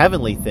seeking the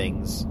heavenly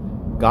things,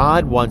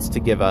 God wants to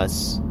give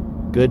us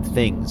good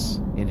things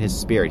in His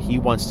Spirit. He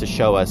wants to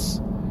show us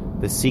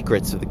the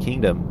secrets of the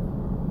kingdom.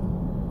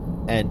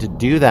 And to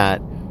do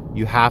that,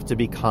 you have to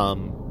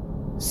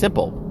become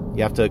simple.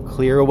 You have to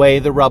clear away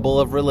the rubble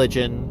of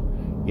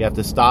religion. You have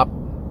to stop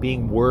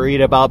being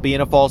worried about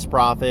being a false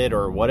prophet,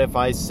 or what if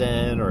I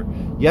sin, or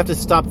you have to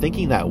stop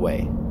thinking that way.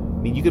 I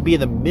mean, you could be in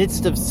the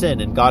midst of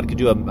sin and God could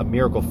do a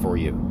miracle for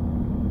you.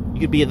 You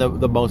could be in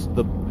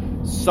the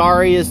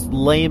sorriest,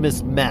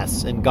 lamest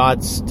mess, and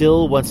God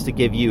still wants to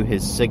give you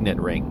His signet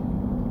ring,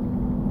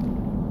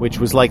 which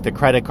was like the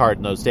credit card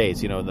in those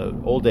days. You know, in the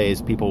old days,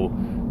 people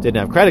didn't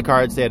have credit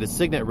cards. They had a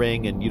signet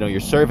ring, and, you know, your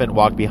servant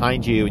walked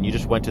behind you, and you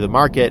just went to the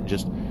market and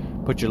just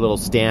put your little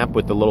stamp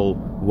with the little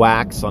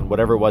wax on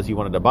whatever it was you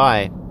wanted to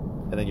buy,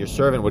 and then your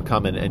servant would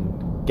come in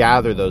and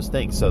gather those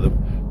things. So the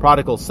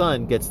prodigal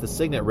son gets the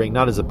signet ring,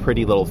 not as a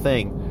pretty little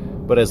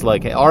thing, but as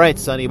like, hey, all right,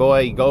 sonny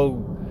boy, go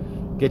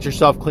get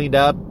yourself cleaned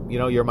up. You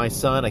know, you're my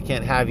son. I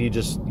can't have you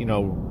just, you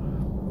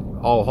know,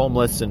 all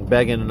homeless and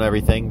begging and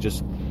everything.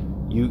 Just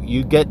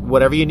you get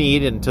whatever you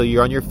need until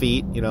you're on your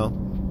feet, you know.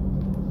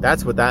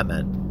 That's what that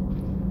meant.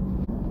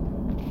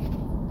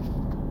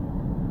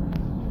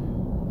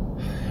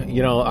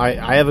 You know,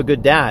 I have a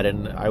good dad,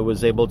 and I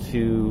was able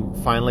to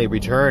finally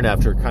return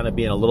after kind of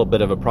being a little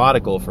bit of a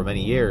prodigal for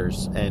many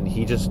years, and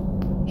he just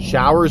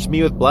showers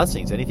me with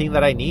blessings. Anything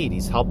that I need,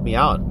 he's helped me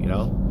out, you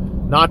know.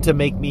 Not to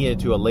make me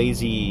into a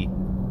lazy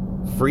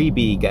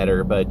freebie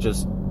getter, but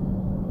just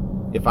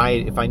if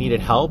I needed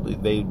help,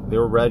 they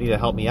were ready to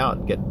help me out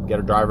and get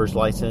a driver's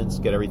license,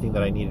 get everything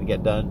that I needed to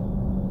get done.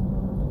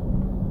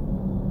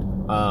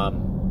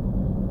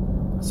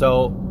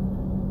 So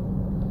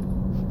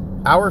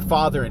our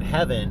Father in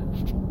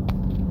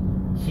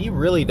heaven, He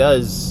really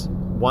does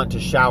want to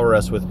shower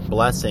us with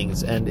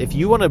blessings. And if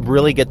you want to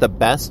really get the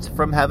best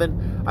from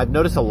heaven, I've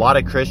noticed a lot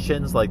of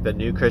Christians, like the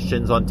new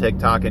Christians on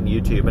TikTok and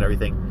YouTube and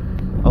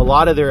everything, a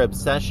lot of their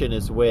obsession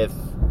is with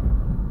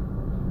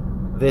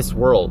this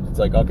world. It's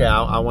like, okay,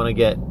 I want to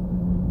get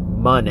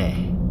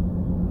money.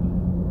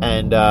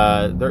 And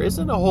there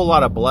isn't a whole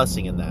lot of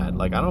blessing in that.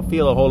 Like, I don't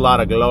feel a whole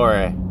lot of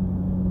glory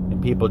in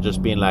people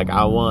just being like,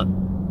 I want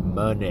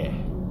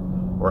money,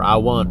 or I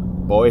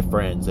want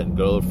boyfriends and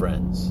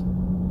girlfriends.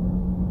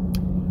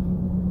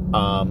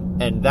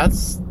 And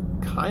that's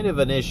kind of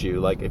an issue.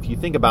 Like, if you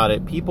think about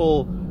it,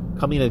 people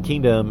coming into the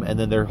kingdom and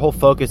then their whole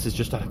focus is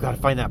just, I've got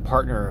to find that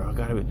partner.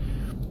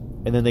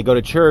 And then they go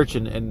to church,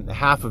 and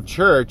half of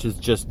church is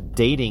just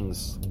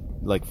datings,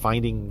 like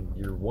finding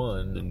your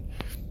one. And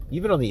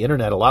even on the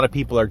internet, a lot of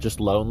people are just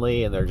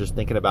lonely and they're just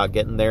thinking about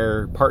getting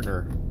their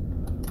partner.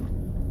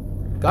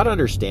 God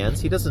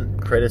understands. He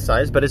doesn't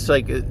criticize, but it's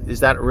like,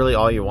 is that really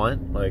all you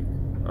want? Like,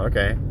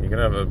 okay, you're going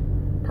to have a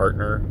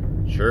partner.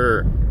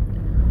 Sure.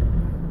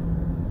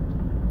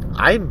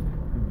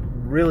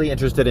 I'm really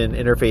interested in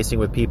interfacing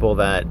with people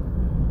that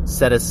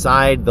set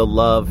aside the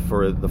love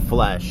for the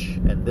flesh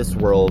and this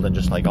world and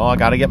just like, oh, I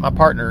got to get my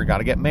partner, got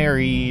to get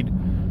married,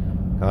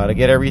 got to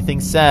get everything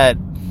set.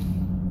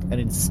 And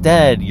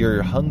instead,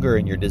 your hunger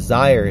and your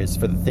desire is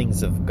for the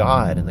things of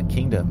God and the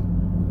kingdom.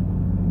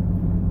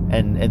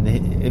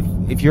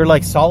 And if you're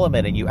like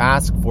Solomon and you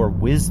ask for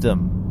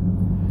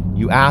wisdom,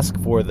 you ask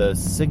for the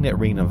signet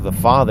ring of the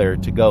Father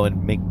to go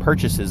and make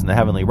purchases in the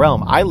heavenly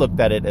realm. I looked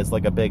at it as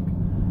like a big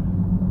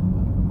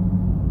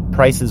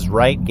Price is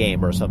Right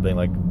game or something.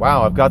 Like,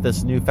 wow, I've got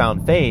this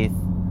newfound faith.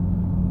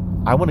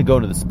 I want to go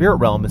into the spirit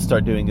realm and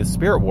start doing the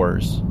spirit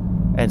wars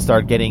and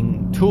start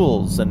getting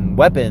tools and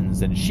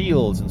weapons and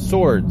shields and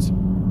swords.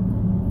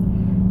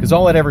 Because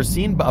all I'd ever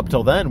seen up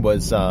till then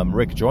was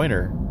Rick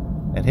Joyner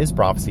and his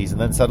prophecies, and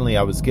then suddenly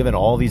I was given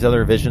all these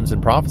other visions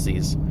and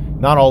prophecies.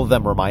 Not all of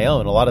them were my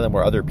own. A lot of them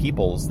were other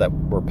people's that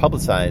were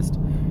publicized.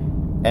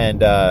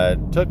 And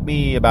took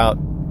me about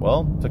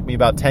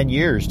 10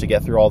 years to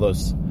get through all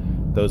those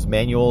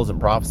manuals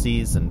and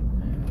prophecies.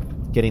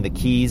 And getting the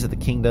keys of the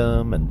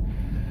kingdom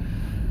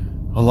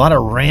and a lot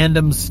of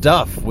random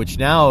stuff, which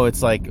now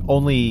it's like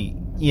only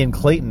Ian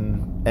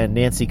Clayton and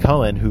Nancy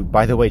Cohen, who,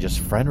 by the way, just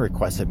friend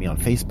requested me on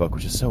Facebook,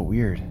 which is so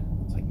weird.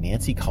 It's like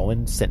Nancy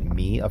Cohen sent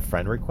me a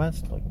friend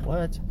request? Like,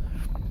 what?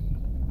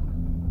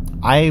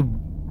 I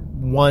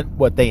want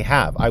what they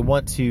have. I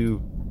want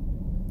to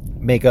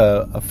make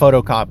a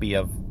photocopy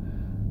of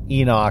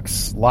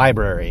Enoch's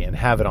library and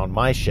have it on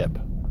my ship.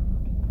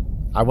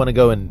 I want to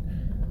go and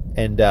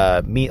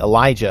meet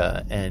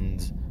Elijah,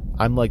 and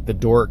I'm like the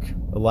dork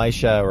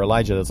Elisha or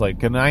Elijah that's like,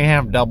 can I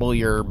have double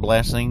your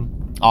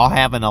blessing? I'll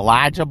have an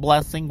Elijah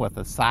blessing with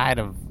a side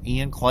of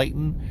Ian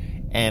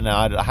Clayton, and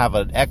I'd have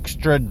an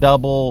extra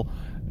double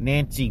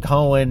Nancy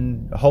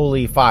Cohen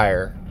holy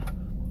fire.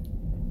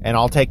 And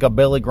I'll take a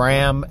Billy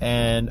Graham,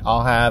 and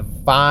I'll have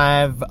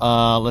 5,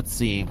 I'll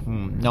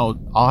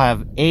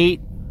have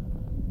 8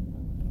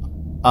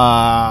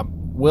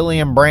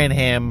 William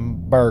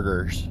Branham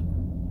burgers.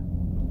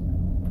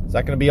 Is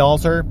that going to be all,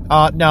 sir?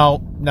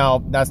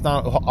 No, that's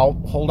not.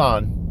 Hold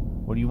on.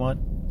 What do you want?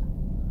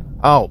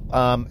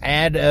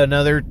 Add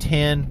another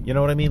 10. You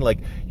know what I mean? Like,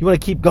 you want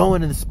to keep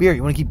going in the spirit.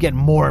 You want to keep getting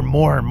more and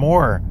more and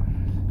more,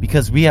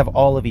 because we have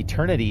all of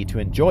eternity to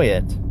enjoy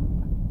it.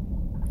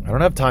 I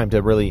don't have time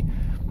to really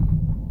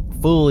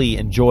fully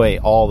enjoy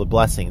all the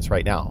blessings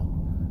right now.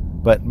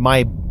 But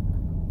my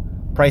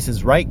Price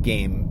is Right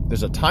game,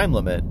 there's a time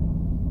limit,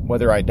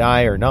 whether I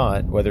die or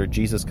not, whether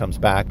Jesus comes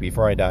back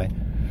before I die,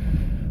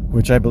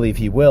 which I believe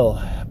he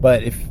will.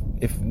 But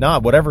if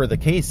not, whatever the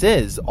case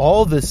is,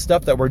 all this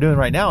stuff that we're doing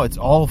right now, it's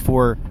all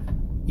for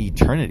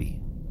eternity.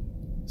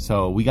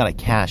 So we got to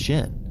cash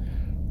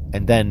in.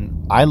 And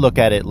then I look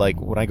at it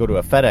like when I go to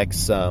a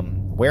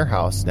FedEx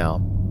warehouse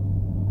now,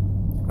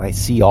 I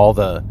see all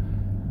the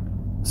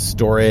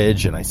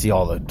storage, and I see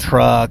all the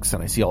trucks,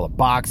 and I see all the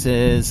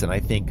boxes, and I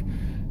think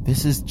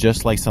this is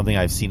just like something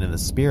I've seen in the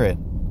spirit,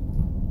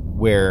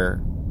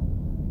 where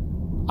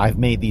I've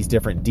made these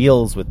different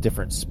deals with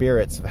different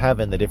spirits of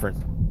heaven, the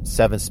different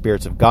 7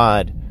 spirits of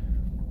God,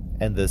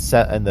 and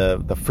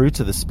the fruits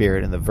of the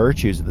spirit and the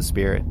virtues of the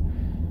spirit.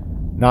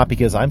 Not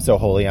because I'm so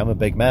holy, I'm a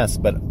big mess,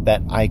 but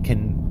that I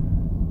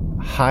can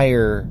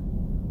hire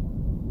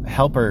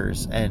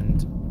helpers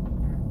and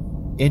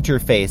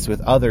interface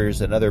with others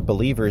and other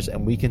believers,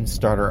 and we can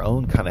start our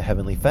own kind of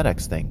heavenly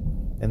FedEx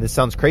thing. And this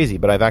sounds crazy,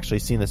 but I've actually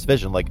seen this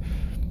vision, like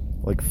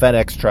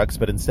FedEx trucks,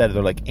 but instead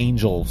they're like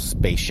angel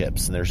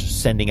spaceships, and they're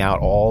sending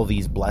out all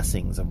these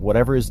blessings of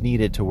whatever is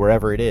needed to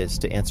wherever it is,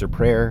 to answer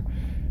prayer,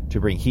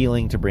 to bring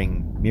healing, to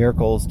bring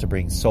miracles, to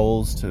bring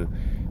souls, to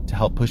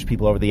help push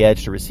people over the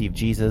edge to receive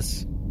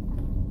Jesus.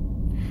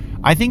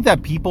 I think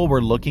that people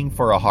were looking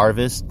for a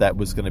harvest that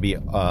was going to be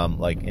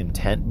like in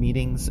tent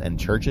meetings and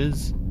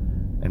churches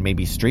and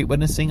maybe street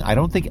witnessing. I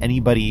don't think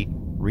anybody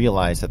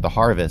realized that the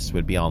harvest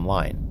would be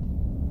online.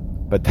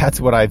 But that's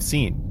what I've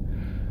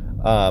seen.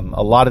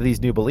 A lot of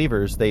these new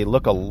believers, they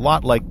look a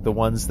lot like the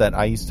ones that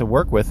I used to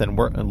work with and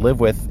live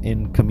with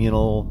in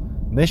communal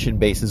mission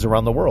bases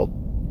around the world.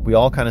 We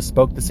all kind of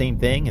spoke the same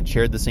thing and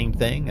shared the same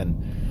thing,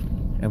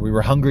 and we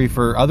were hungry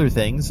for other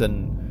things.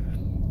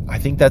 And I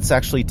think that's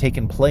actually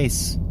taken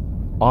place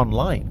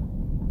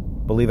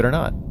online, believe it or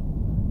not.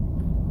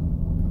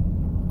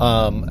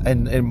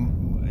 And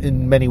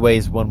in many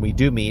ways, when we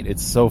do meet,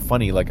 it's so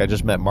funny. Like, I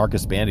just met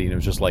Marcus Bandy, and it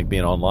was just like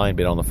being online,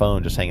 being on the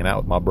phone, just hanging out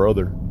with my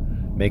brother,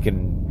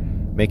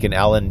 making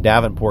Alan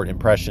Davenport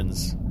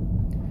impressions.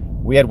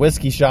 We had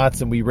whiskey shots,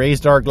 and we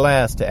raised our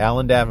glass to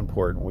Alan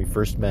Davenport when we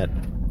first met.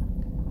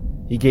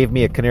 He gave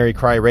me a Canary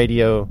Cry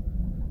Radio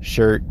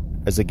shirt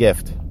as a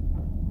gift.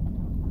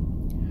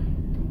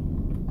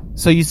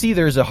 So you see,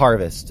 there's a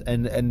harvest,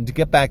 and to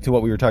get back to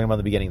what we were talking about in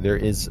the beginning, there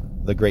is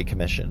the Great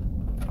Commission.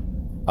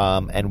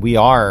 And we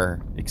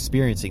are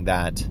experiencing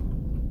that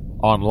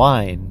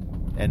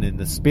online and in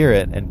the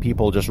spirit, and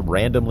people just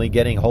randomly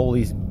getting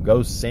Holy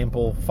Ghost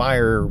sample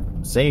fire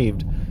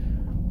saved.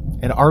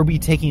 And are we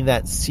taking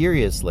that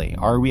seriously?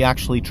 Are we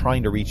actually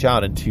trying to reach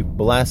out and to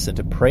bless and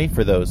to pray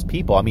for those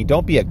people? I mean,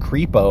 don't be a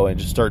creepo and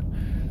just start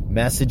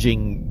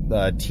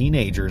messaging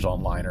teenagers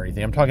online or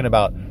anything. I'm talking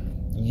about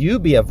you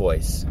be a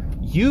voice.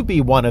 You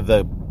be one of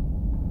the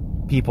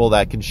people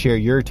that can share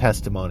your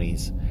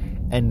testimonies,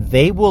 and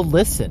they will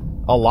listen.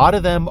 A lot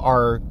of them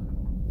are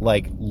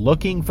like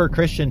looking for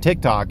Christian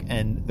TikTok,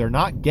 and they're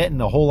not getting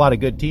a whole lot of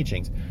good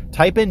teachings.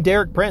 Type in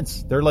Derek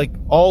Prince. They're like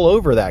all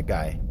over that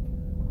guy.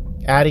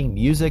 Adding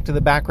music to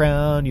the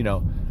background,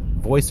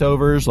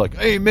 voiceovers like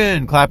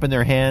amen, clapping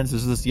their hands.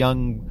 There's this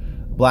young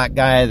black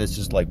guy that's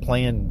just like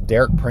playing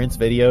Derek Prince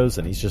videos,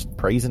 and he's just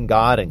praising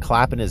God and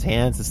clapping his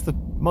hands. It's the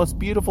most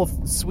beautiful,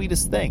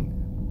 sweetest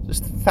thing.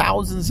 Just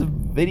thousands of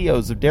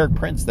videos of Derek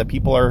Prince that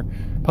people are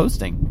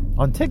posting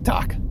on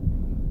TikTok.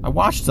 I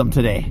watched some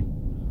today.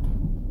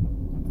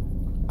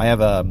 I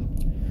have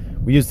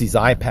we use these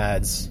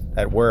iPads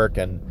at work,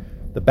 and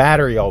the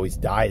battery always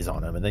dies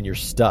on them, and then you're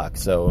stuck.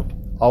 So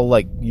I'll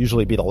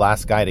usually be the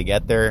last guy to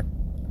get there.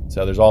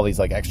 So there's all these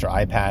extra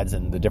iPads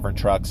in the different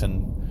trucks,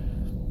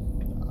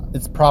 and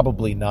it's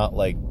probably not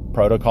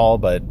protocol,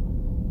 but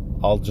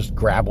I'll just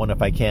grab one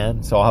if I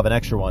can. So I'll have an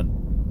extra one.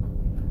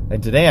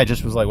 And today I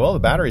just was like, well, the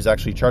battery's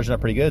actually charging up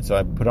pretty good. So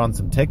I put on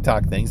some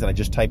TikTok things and I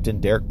just typed in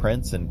Derek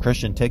Prince and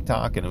Christian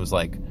TikTok. And it was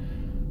like,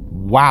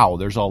 wow,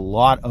 there's a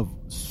lot of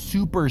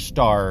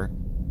superstar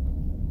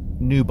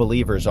new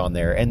believers on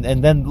there. And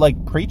then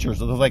like preachers.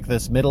 There's like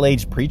this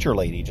middle-aged preacher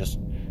lady just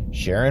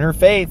sharing her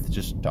faith,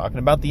 just talking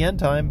about the end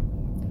time.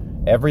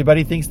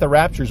 Everybody thinks the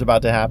rapture's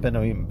about to happen. I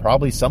mean,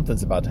 probably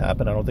something's about to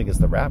happen. I don't think it's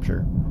the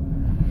rapture.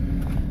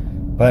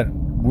 But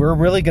we're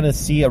really going to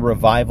see a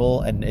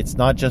revival, and it's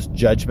not just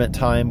judgment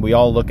time. We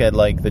all look at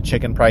like the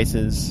chicken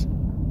prices.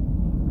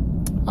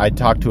 I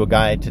talked to a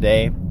guy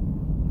today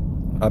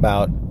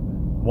about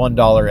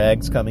 $1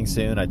 eggs coming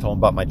soon. I told him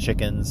about my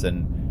chickens,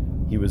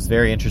 and he was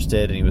very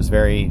interested, and he was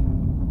very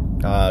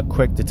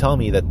quick to tell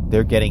me that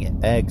they're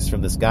getting eggs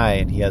from this guy,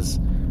 and he has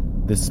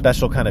this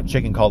special kind of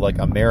chicken called like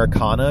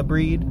Americana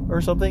breed or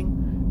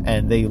something,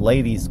 and they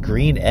lay these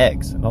green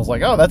eggs. And I was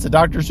like, oh, that's a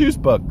Dr.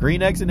 Seuss book,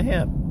 Green Eggs and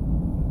Ham.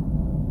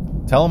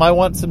 Tell him I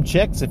want some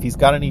chicks. If he's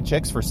got any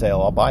chicks for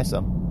sale, I'll buy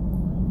some.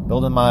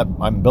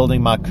 I'm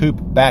building my coop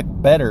back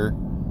better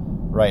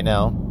right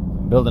now.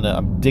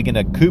 I'm digging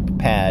a coop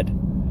pad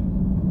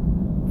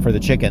for the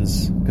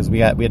chickens because we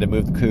had to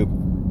move the coop.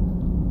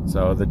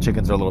 So the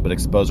chickens are a little bit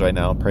exposed right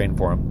now. I'm praying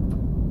for them.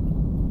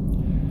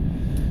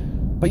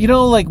 But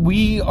like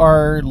we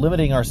are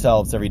limiting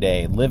ourselves every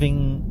day,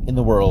 living in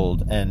the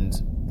world and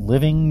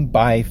living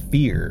by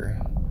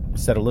fear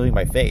instead of living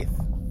by faith.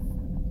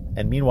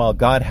 And meanwhile,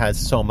 God has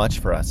so much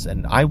for us.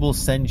 And I will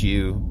send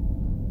you,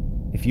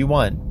 if you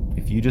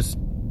just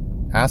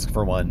ask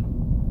for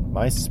one,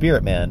 my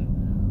spirit man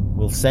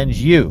will send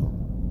you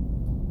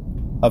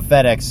a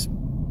FedEx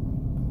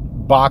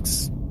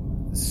box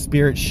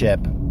spirit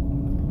ship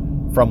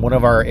from one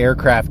of our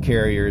aircraft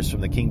carriers from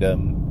the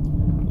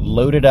kingdom,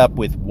 loaded up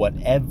with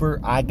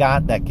whatever I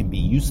got that can be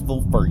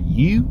useful for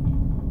you.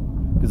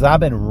 Because I've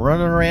been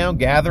running around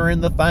gathering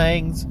the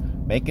things,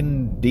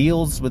 making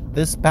deals with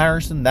this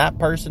person, that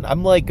person.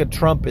 I'm like a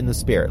Trump in the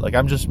spirit. Like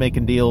I'm just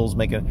making deals,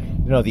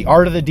 the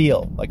art of the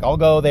deal. Like I'll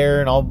go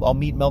there and I'll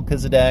meet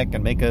Melchizedek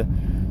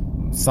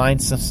and sign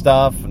some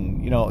stuff.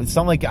 And, it's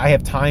not like I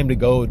have time to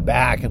go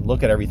back and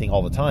look at everything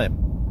all the time.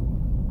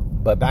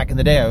 But back in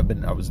the day,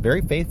 I was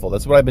very faithful.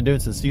 That's what I've been doing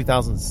since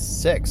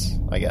 2006,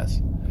 I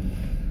guess.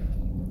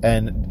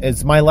 And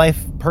is my life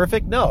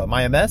perfect? No. Am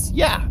I a mess?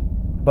 Yeah.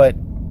 But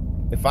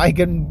if I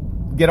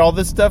can get all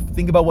this stuff,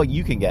 think about what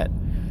you can get.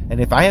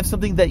 And if I have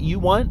something that you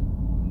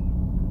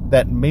want,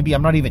 that maybe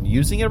I'm not even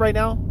using it right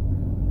now,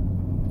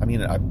 I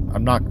mean,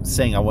 I'm not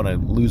saying I want to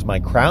lose my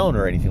crown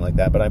or anything like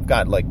that, but I've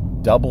got like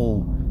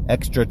double,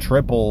 extra,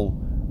 triple,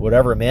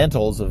 whatever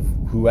mantles of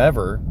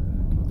whoever.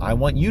 I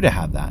want you to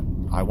have that.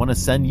 I want to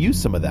send you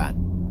some of that.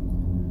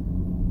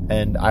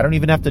 And I don't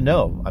even have to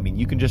know. I mean,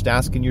 you can just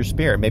ask in your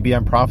spirit. Maybe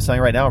I'm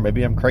prophesying right now, or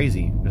maybe I'm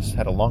crazy. Just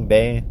had a long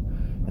day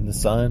in the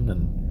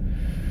sun.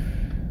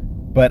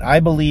 But I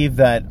believe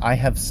that I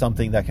have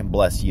something that can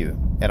bless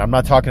you. And I'm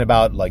not talking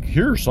about like,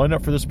 here, sign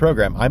up for this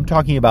program. I'm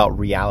talking about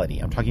reality.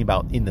 I'm talking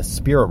about in the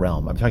spirit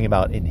realm. I'm talking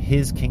about in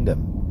his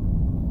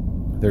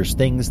kingdom. There's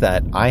things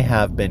that I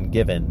have been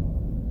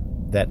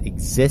given that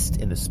exist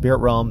in the spirit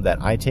realm that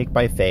I take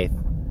by faith.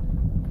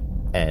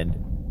 And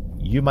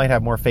you might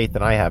have more faith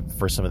than I have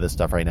for some of this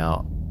stuff right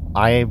now.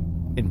 I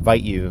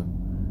invite you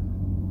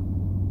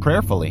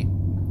prayerfully.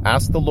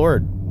 Ask the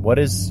Lord, what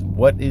is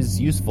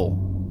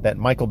useful that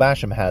Michael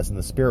Basham has in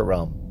the spirit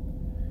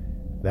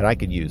realm that I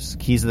could use.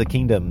 Keys of the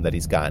kingdom that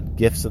he's got,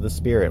 gifts of the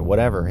spirit,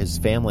 whatever his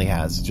family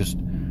has. Just,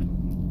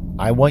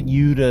 I want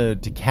you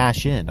to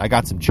cash in. I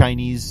got some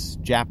Chinese,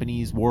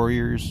 Japanese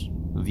warriors,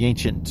 the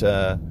ancient,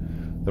 the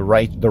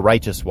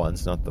righteous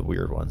ones, not the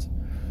weird ones.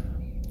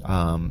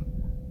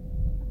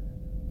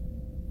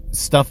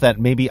 Stuff that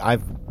maybe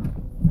I've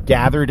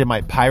gathered in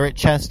my pirate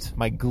chest,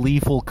 my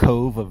gleeful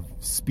cove of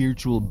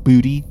spiritual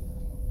booty,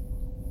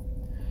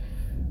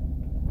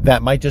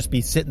 that might just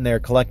be sitting there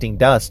collecting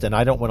dust, and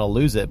I don't want to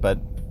lose it, but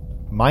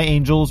my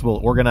angels will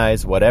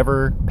organize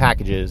whatever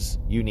packages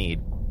you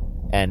need,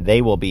 and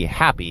they will be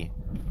happy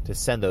to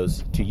send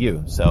those to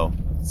you. So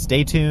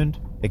stay tuned,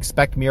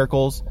 expect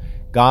miracles.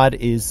 God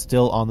is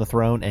still on the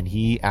throne, and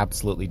he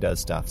absolutely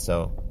does stuff.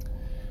 So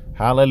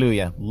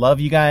hallelujah. Love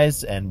you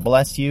guys, and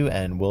bless you,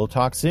 and we'll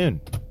talk soon.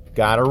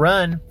 Gotta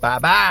run.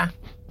 Bye-bye.